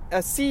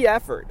a C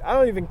effort. I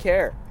don't even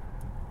care.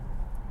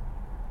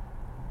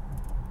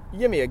 You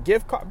give me a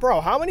gift card.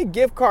 Bro, how many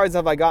gift cards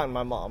have I gotten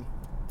my mom?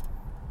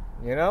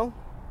 You know?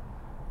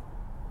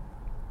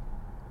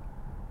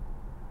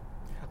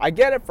 I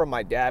get it from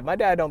my dad. My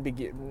dad don't be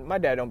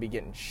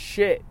getting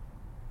shit.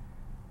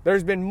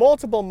 There's been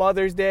multiple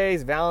Mother's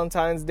Days,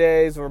 Valentine's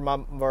Days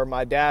where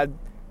my dad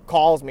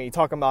calls me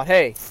talking about,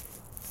 hey,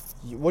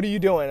 what are you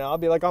doing? And I'll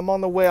be like, I'm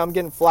on the way. I'm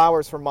getting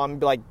flowers for mom. And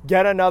be like,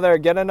 get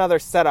another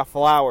set of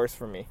flowers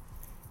for me.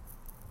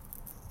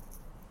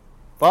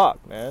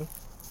 Fuck, man.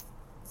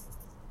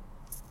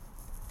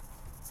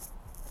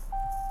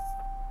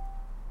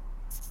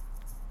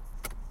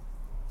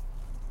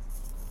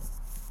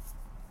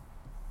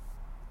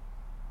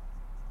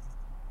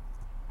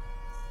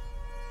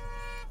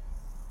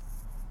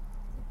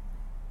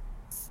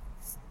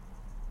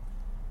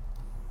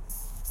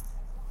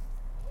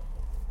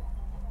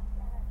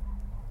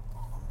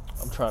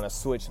 Trying to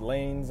switch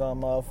lanes on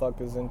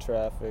motherfuckers in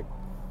traffic.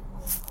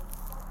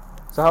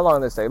 So how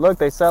long did this take? Look,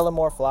 they selling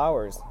more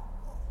flowers.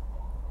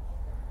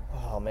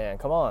 Oh man,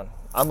 come on.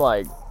 I'm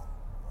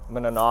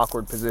in an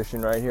awkward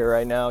position right here,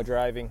 right now,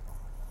 driving.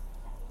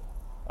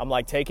 I'm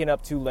like taking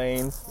up 2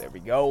 lanes. There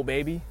we go,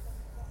 baby.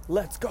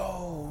 Let's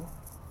go.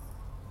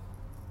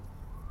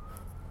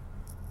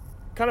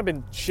 Kind of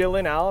been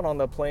chilling out on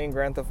the playing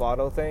Grand Theft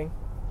Auto thing.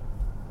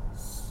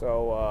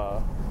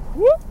 So,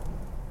 whoop.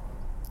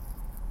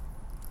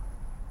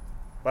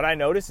 But I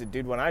notice it,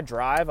 dude. When I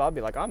drive, I'll be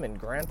like, I'm in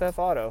Grand Theft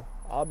Auto.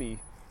 I'll be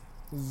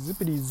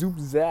zippity zoop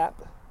zap.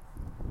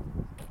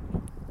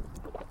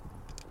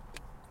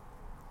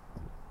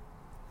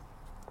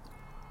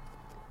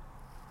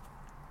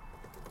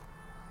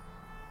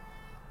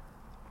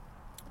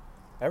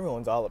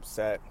 Everyone's all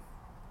upset.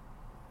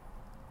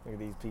 Look at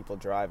these people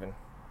driving.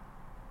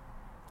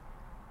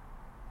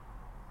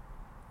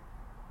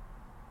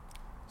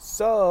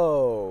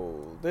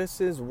 So, this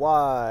is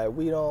why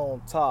we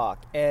don't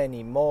talk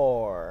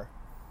anymore.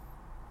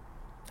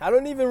 I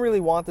don't even really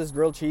want this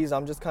grilled cheese.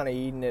 I'm just kind of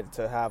eating it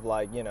to have,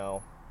 like, you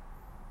know,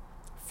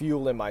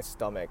 fuel in my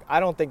stomach.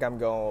 I don't think I'm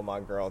going with my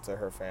girl to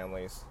her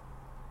family's.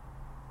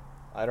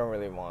 I don't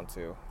really want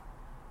to.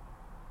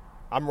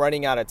 I'm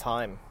running out of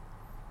time.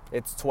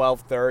 It's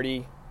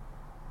 12:30.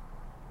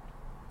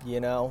 You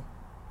know?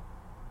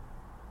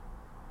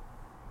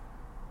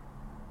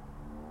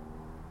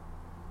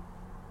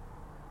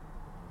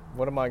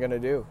 What am I going to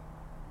do?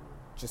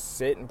 Just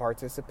sit and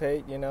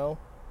participate, you know?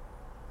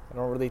 I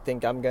don't really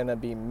think I'm going to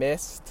be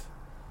missed.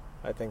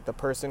 I think the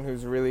person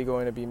who's really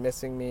going to be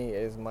missing me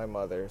is my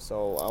mother.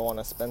 So I want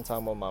to spend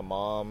time with my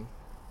mom.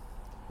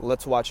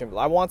 Let's watch him.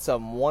 I want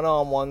some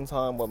one-on-one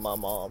time with my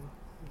mom,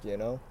 you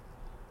know?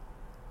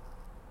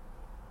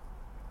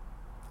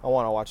 I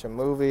want to watch a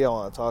movie. I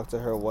want to talk to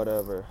her,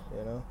 whatever,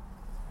 you know?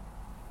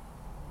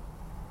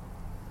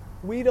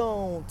 We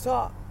don't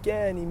talk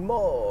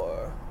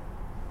anymore.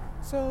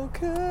 So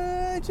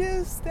could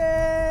you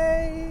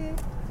stay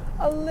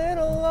a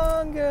little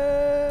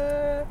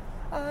longer?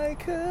 I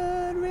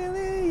could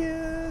really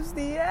use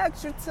the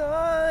extra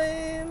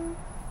time.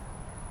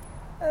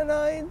 And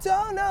I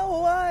don't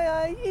know why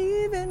I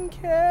even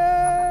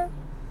care,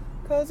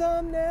 'cause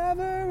I'm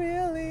never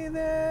really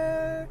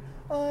there.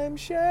 I'm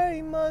sure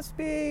he must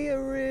be a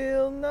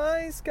real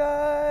nice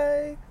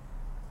guy.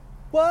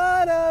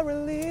 What a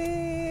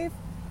relief,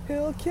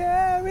 he'll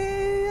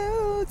carry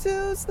you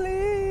to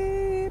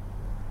sleep.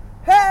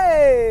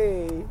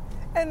 Hey,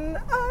 And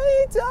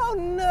I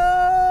don't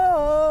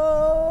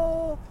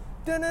know,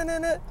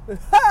 da-na-na-na,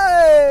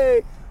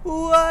 hey,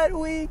 what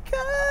we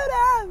could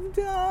have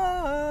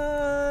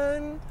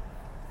done.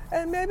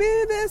 And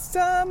maybe this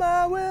time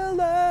I will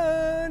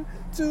learn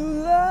to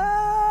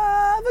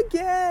love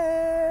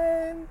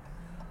again.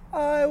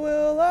 I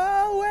will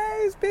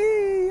always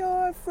be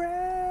your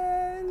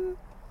friend.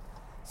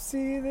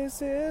 See,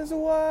 this is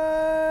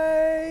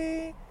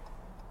why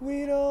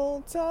we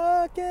don't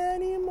talk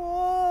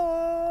anymore.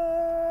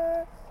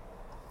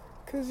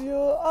 'Cause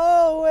you'll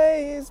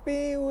always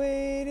be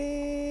waiting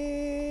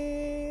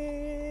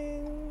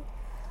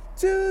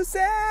to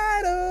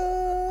settle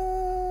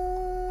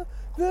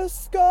the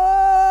score.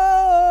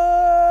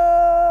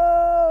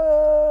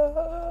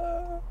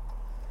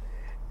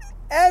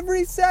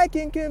 Every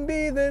second can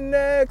be the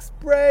next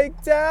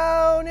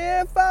breakdown.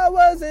 If I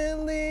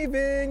wasn't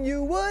leaving,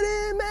 you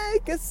wouldn't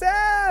make a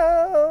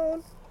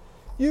sound.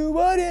 You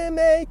wouldn't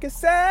make a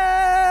sound.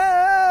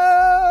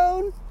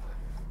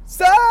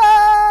 So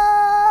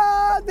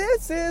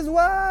this is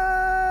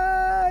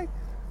why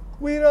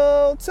we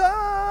don't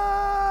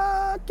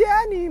talk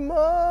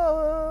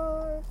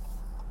anymore.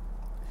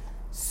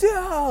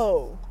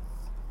 So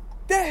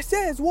this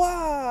is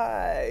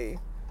why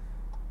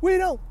we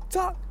don't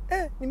talk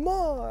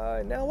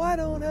anymore. Now I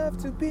don't have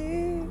to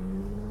be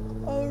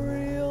a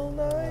real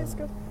nice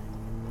guy.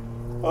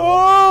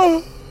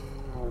 Oh.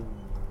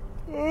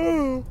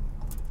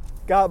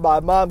 Got my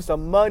mom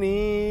some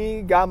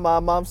money, got my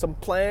mom some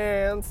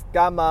plans,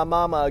 got my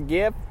mama a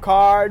gift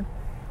card.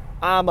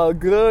 I'm a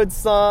good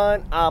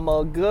son, I'm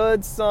a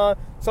good son.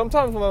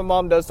 Sometimes when my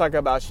mom does talk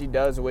about she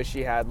does wish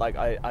she had like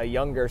a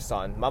younger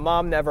son. My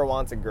mom never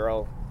wants a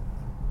girl.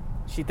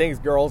 She thinks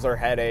girls are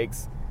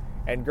headaches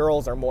and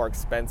girls are more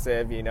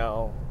expensive, you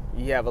know.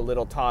 You have a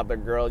little toddler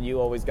girl,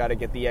 you always got to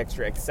get the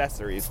extra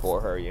accessories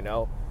for her, you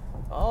know.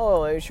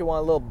 Oh, maybe she want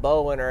a little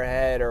bow in her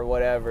head or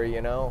whatever,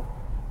 you know.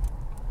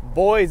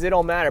 Boys, it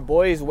don't matter.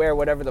 Boys wear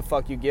whatever the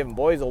fuck you give them.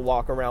 Boys will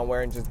walk around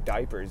wearing just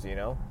diapers, you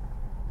know.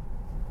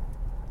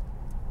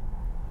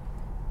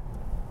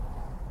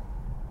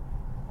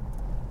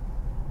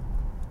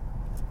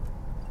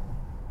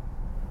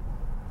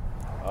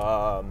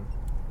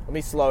 Let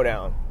me slow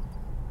down.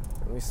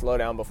 Let me slow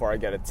down before I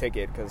get a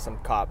ticket because some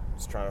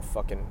cop's trying to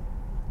fucking,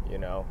 you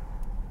know,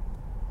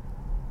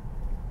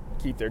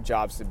 keep their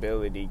job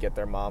stability, get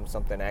their mom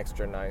something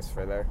extra nice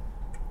for their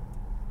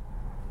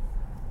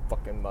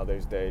fucking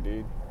Mother's Day,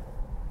 dude.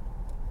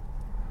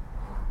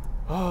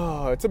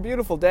 Oh, it's a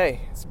beautiful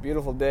day. It's a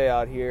beautiful day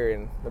out here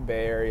in the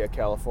Bay Area,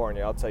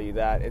 California. I'll tell you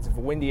that. It's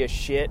windy as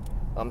shit.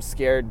 I'm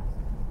scared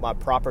my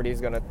property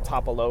is going to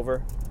topple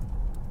over.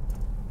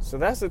 So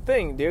that's the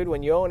thing, dude.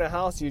 When you own a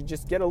house, you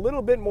just get a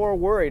little bit more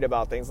worried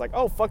about things like,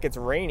 oh, fuck, it's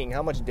raining.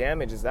 How much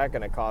damage is that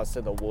going to cause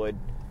to the wood,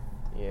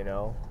 you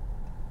know?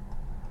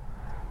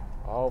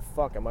 Oh,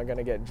 fuck, am I going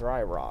to get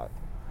dry rot?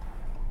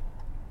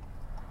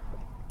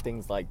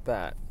 Things like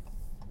that.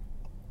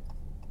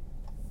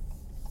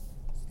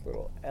 It's a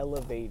little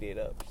elevated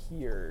up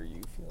here,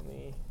 you feel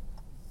me?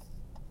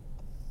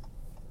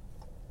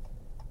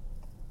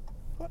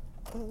 What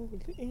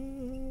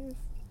if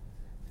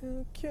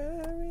to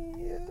carry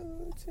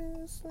you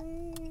to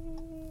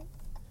sleep?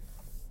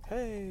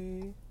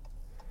 Hey,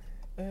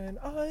 and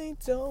I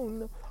don't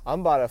know.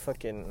 I'm about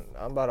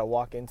to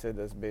walk into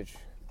this bitch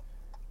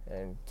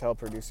and tell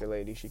producer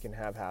lady she can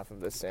have half of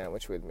this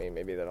sandwich with me.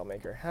 Maybe that'll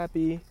make her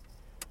happy.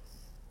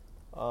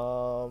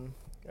 And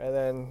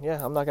then,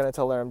 yeah, I'm not going to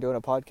tell her I'm doing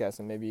a podcast,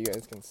 and maybe you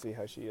guys can see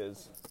how she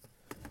is.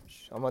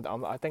 I think I'm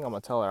going to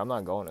tell her I'm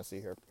not going to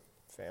see her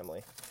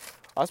family.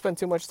 I spend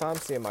too much time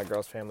seeing my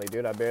girl's family,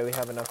 dude. I barely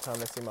have enough time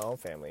to see my own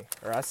family.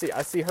 Or I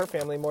see her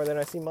family more than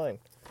I see mine.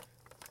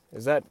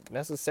 Is that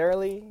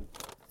necessarily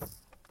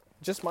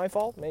just my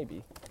fault?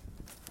 Maybe.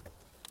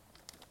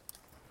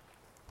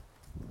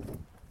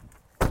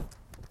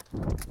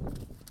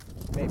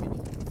 Maybe.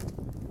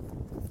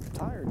 I'm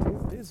tired,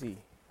 dude. Busy.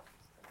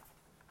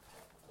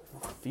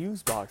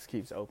 Fuse box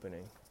keeps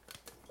opening.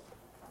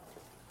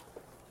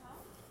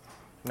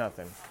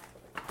 Nothing.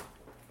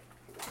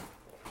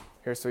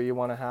 Here, so you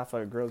want a half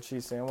a grilled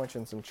cheese sandwich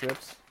and some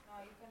chips? No,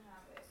 you can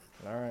have it.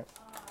 All right.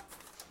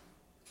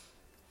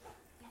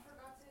 You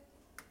forgot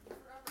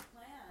the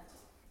plan.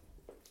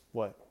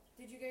 What?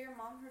 Did you get your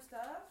mom her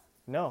stuff?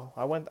 No,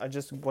 I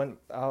just went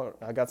out.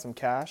 I got some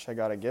cash. I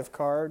got a gift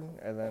card,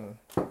 and then,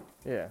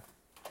 yeah.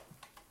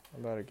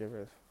 I'm about to give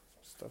her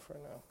some stuff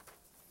right now.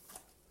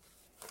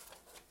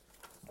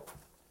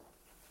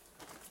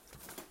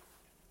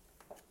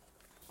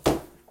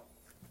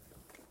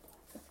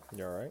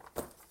 You all right?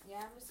 Yeah,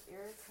 I'm just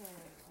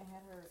irritated. My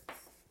head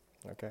hurts.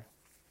 Okay.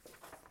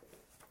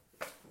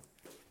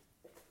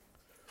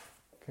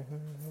 Could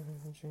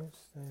you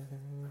say?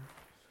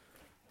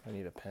 I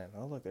need a pen.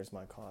 Oh, look, there's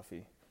my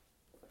coffee.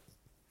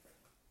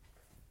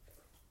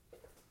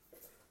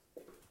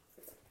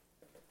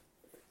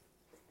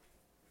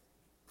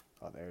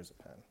 Oh, there's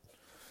a pen.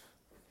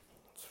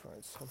 Let's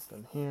write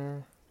something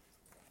here.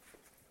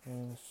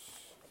 Yes.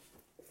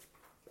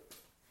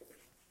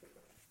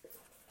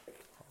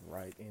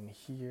 right in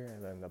here,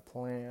 and then the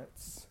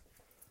plants.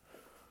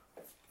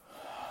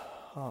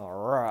 All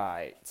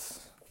right.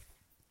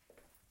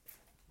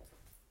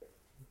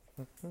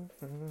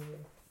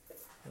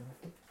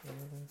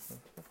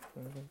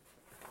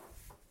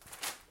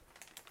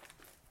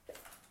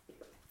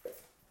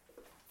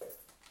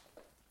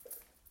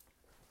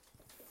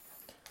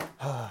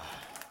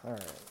 All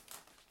right.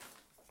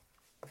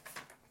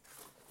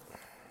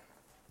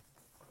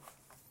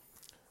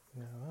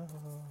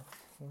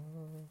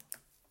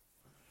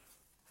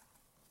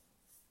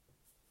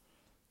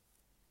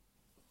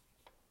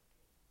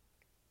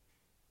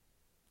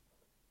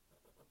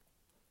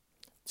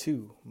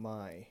 To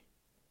my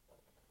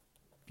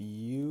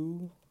beautiful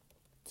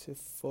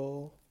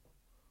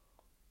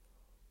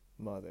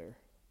mother.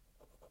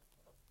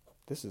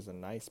 This is a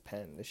nice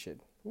pen. This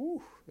shit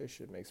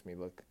makes me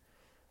look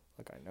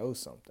like I know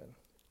something.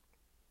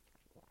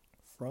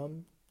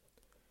 From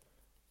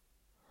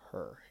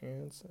her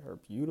hands, her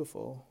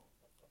beautiful.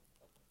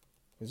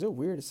 Is it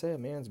weird to say a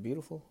man's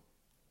beautiful?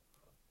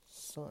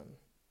 Son.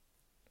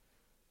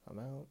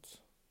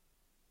 Amount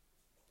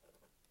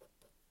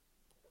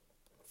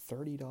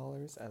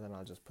 $30, and then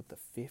I'll just put the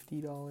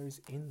 $50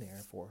 in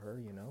there for her,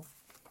 you know.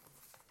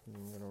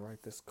 I'm gonna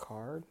write this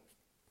card.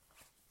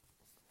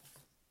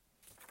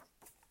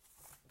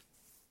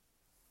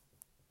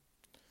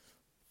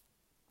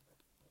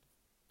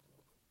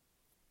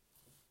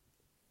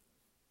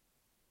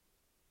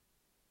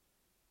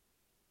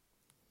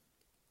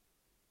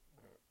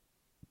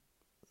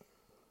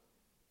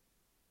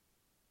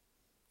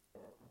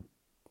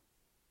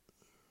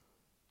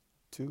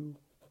 To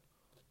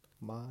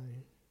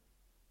my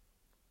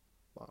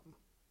mom.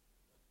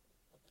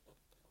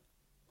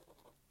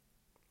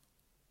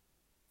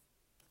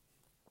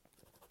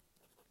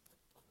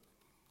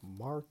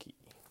 Marky.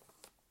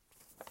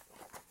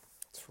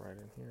 It's right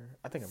in here.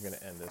 I think I'm going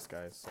to end this,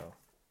 guys, so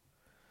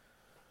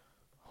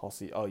I'll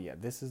see. Oh, yeah,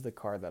 this is the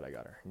card that I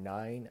got her.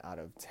 9 out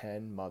of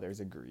 10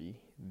 mothers agree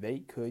they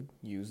could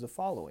use the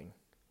following: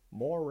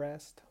 more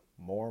rest,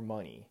 more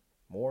money,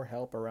 more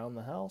help around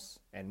the house,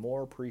 and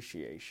more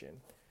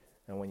appreciation.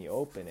 And when you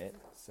open it,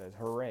 it says,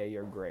 "Hooray,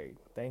 you're great.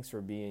 Thanks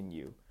for being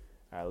you.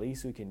 At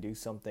least we can do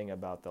something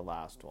about the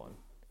last one."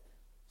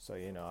 So,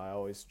 you know, I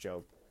always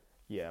joke,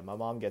 yeah, my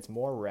mom gets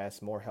more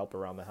rest, more help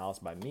around the house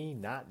by me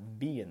not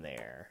being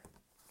there.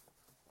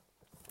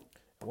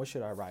 And what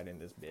should I write in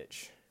this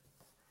bitch?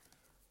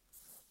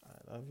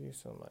 I love you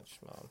so much,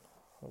 Mom.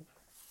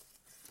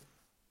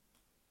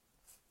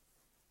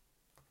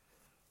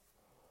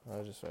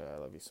 I'll just write, I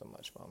love you so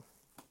much, Mom.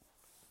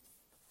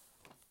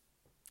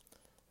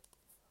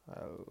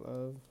 I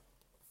love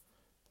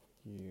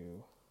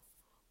you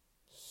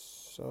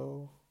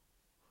so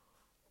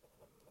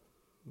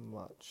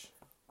much,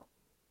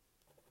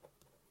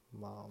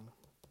 Mom.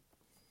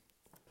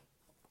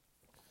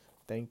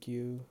 Thank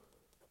you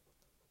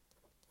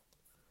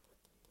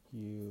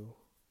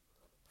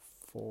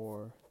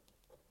for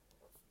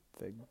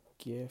the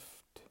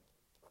gift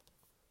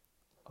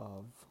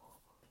of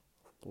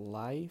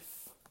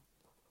life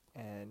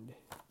and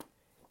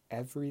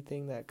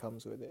everything that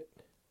comes with it.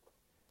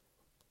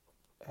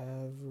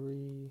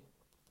 Everything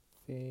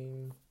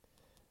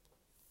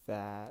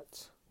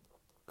that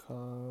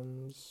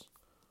comes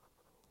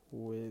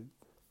with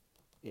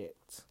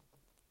it.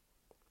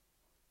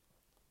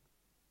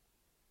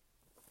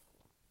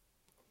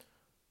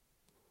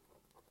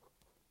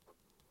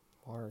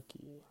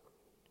 Marky.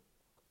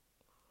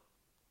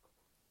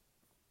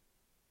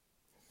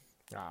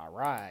 All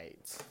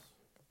right.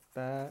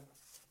 That.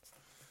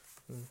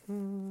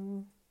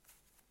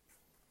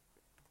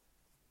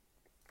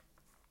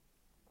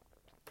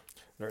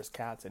 There's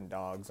cats and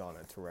dogs on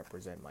it to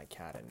represent my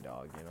cat and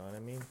dog, you know what I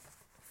mean?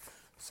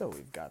 So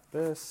we've got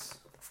this.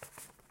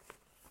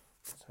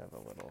 Let's have a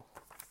little.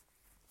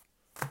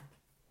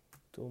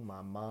 To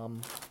my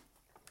mom.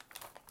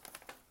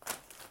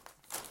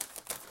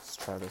 Let's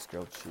try this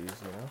grilled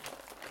cheese, you know?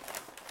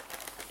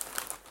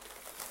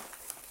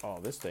 Oh,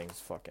 this thing's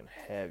fucking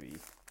heavy.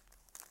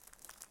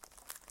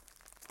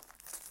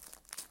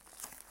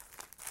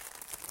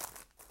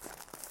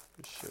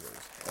 This shit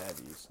is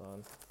heavy,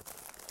 son.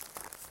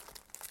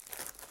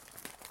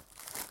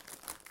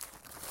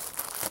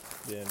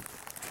 Yeah.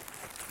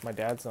 My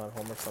dad's not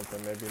home or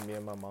something. Maybe me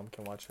and my mom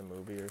can watch a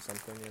movie or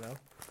something, you know?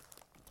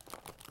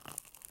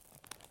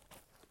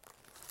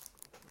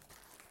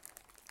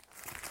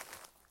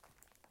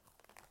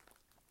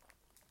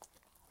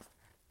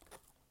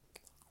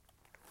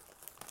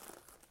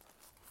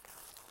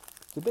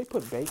 Did they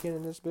put bacon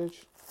in this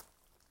bitch?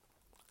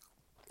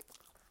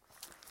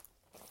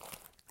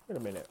 Wait a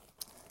minute.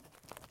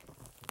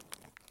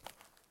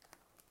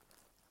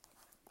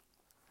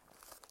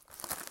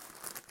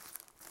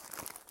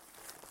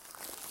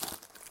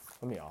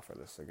 Let me offer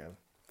this again.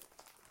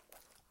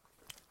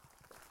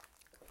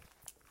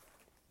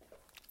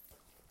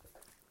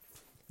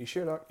 You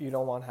sure you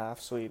don't want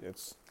half sweet?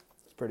 It's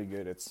pretty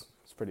good. It's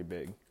pretty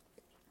big.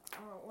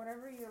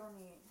 Whatever you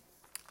need.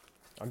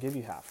 I'll give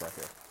you half right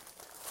here.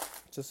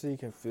 Just so you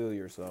can feel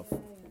yourself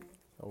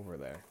over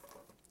there.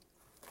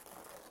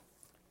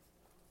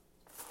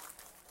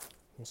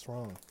 What's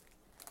wrong?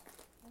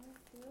 I don't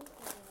feel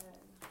good.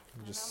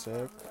 You just And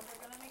I'm- sick?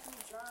 They're gonna make me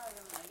drive,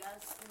 and my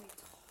dad's gonna be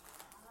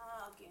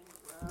talking,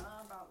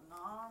 bruh, about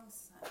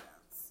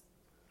nonsense.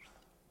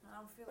 I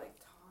don't feel like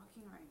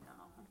talking right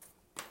now.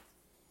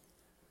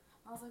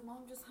 I was like,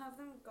 Mom, just have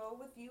them go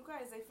with you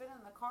guys. They fit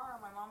in the car.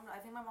 I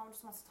think my mom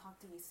just wants to talk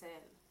to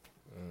Giselle.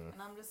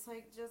 And I'm just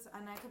like,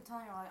 and I kept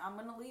telling her, like, I'm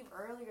gonna leave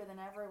earlier than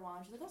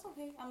everyone. She's like, that's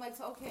okay. I'm like, it's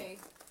okay.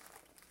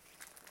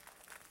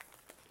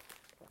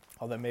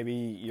 Oh, then maybe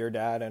your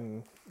dad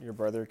and your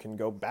brother can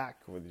go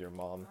back with your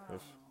mom. I don't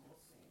If know. We'll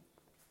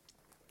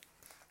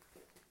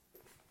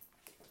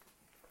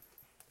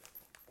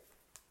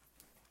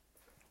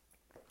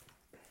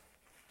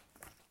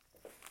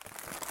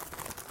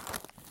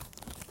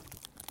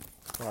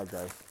see. Alright,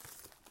 guys.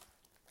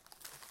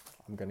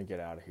 I'm gonna get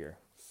out of here.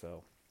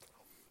 So,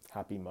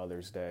 happy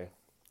Mother's Day.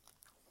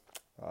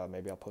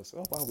 Maybe I'll post.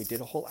 Oh wow, we did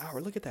a whole hour.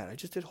 Look at that. I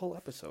just did a whole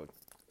episode.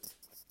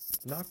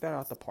 Knock that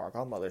out the park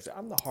on Mother's Day.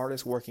 I'm the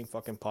hardest working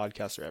fucking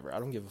podcaster ever. I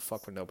don't give a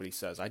fuck what nobody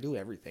says. I do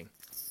everything.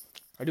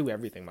 I do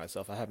everything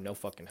myself. I have no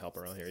fucking help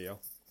around here, yo.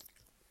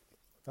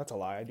 That's a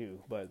lie. I do,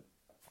 but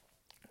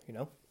you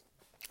know,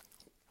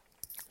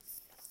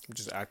 I'm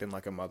just acting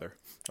like a mother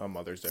on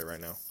Mother's Day right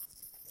now.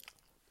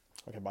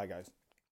 Okay, bye, guys.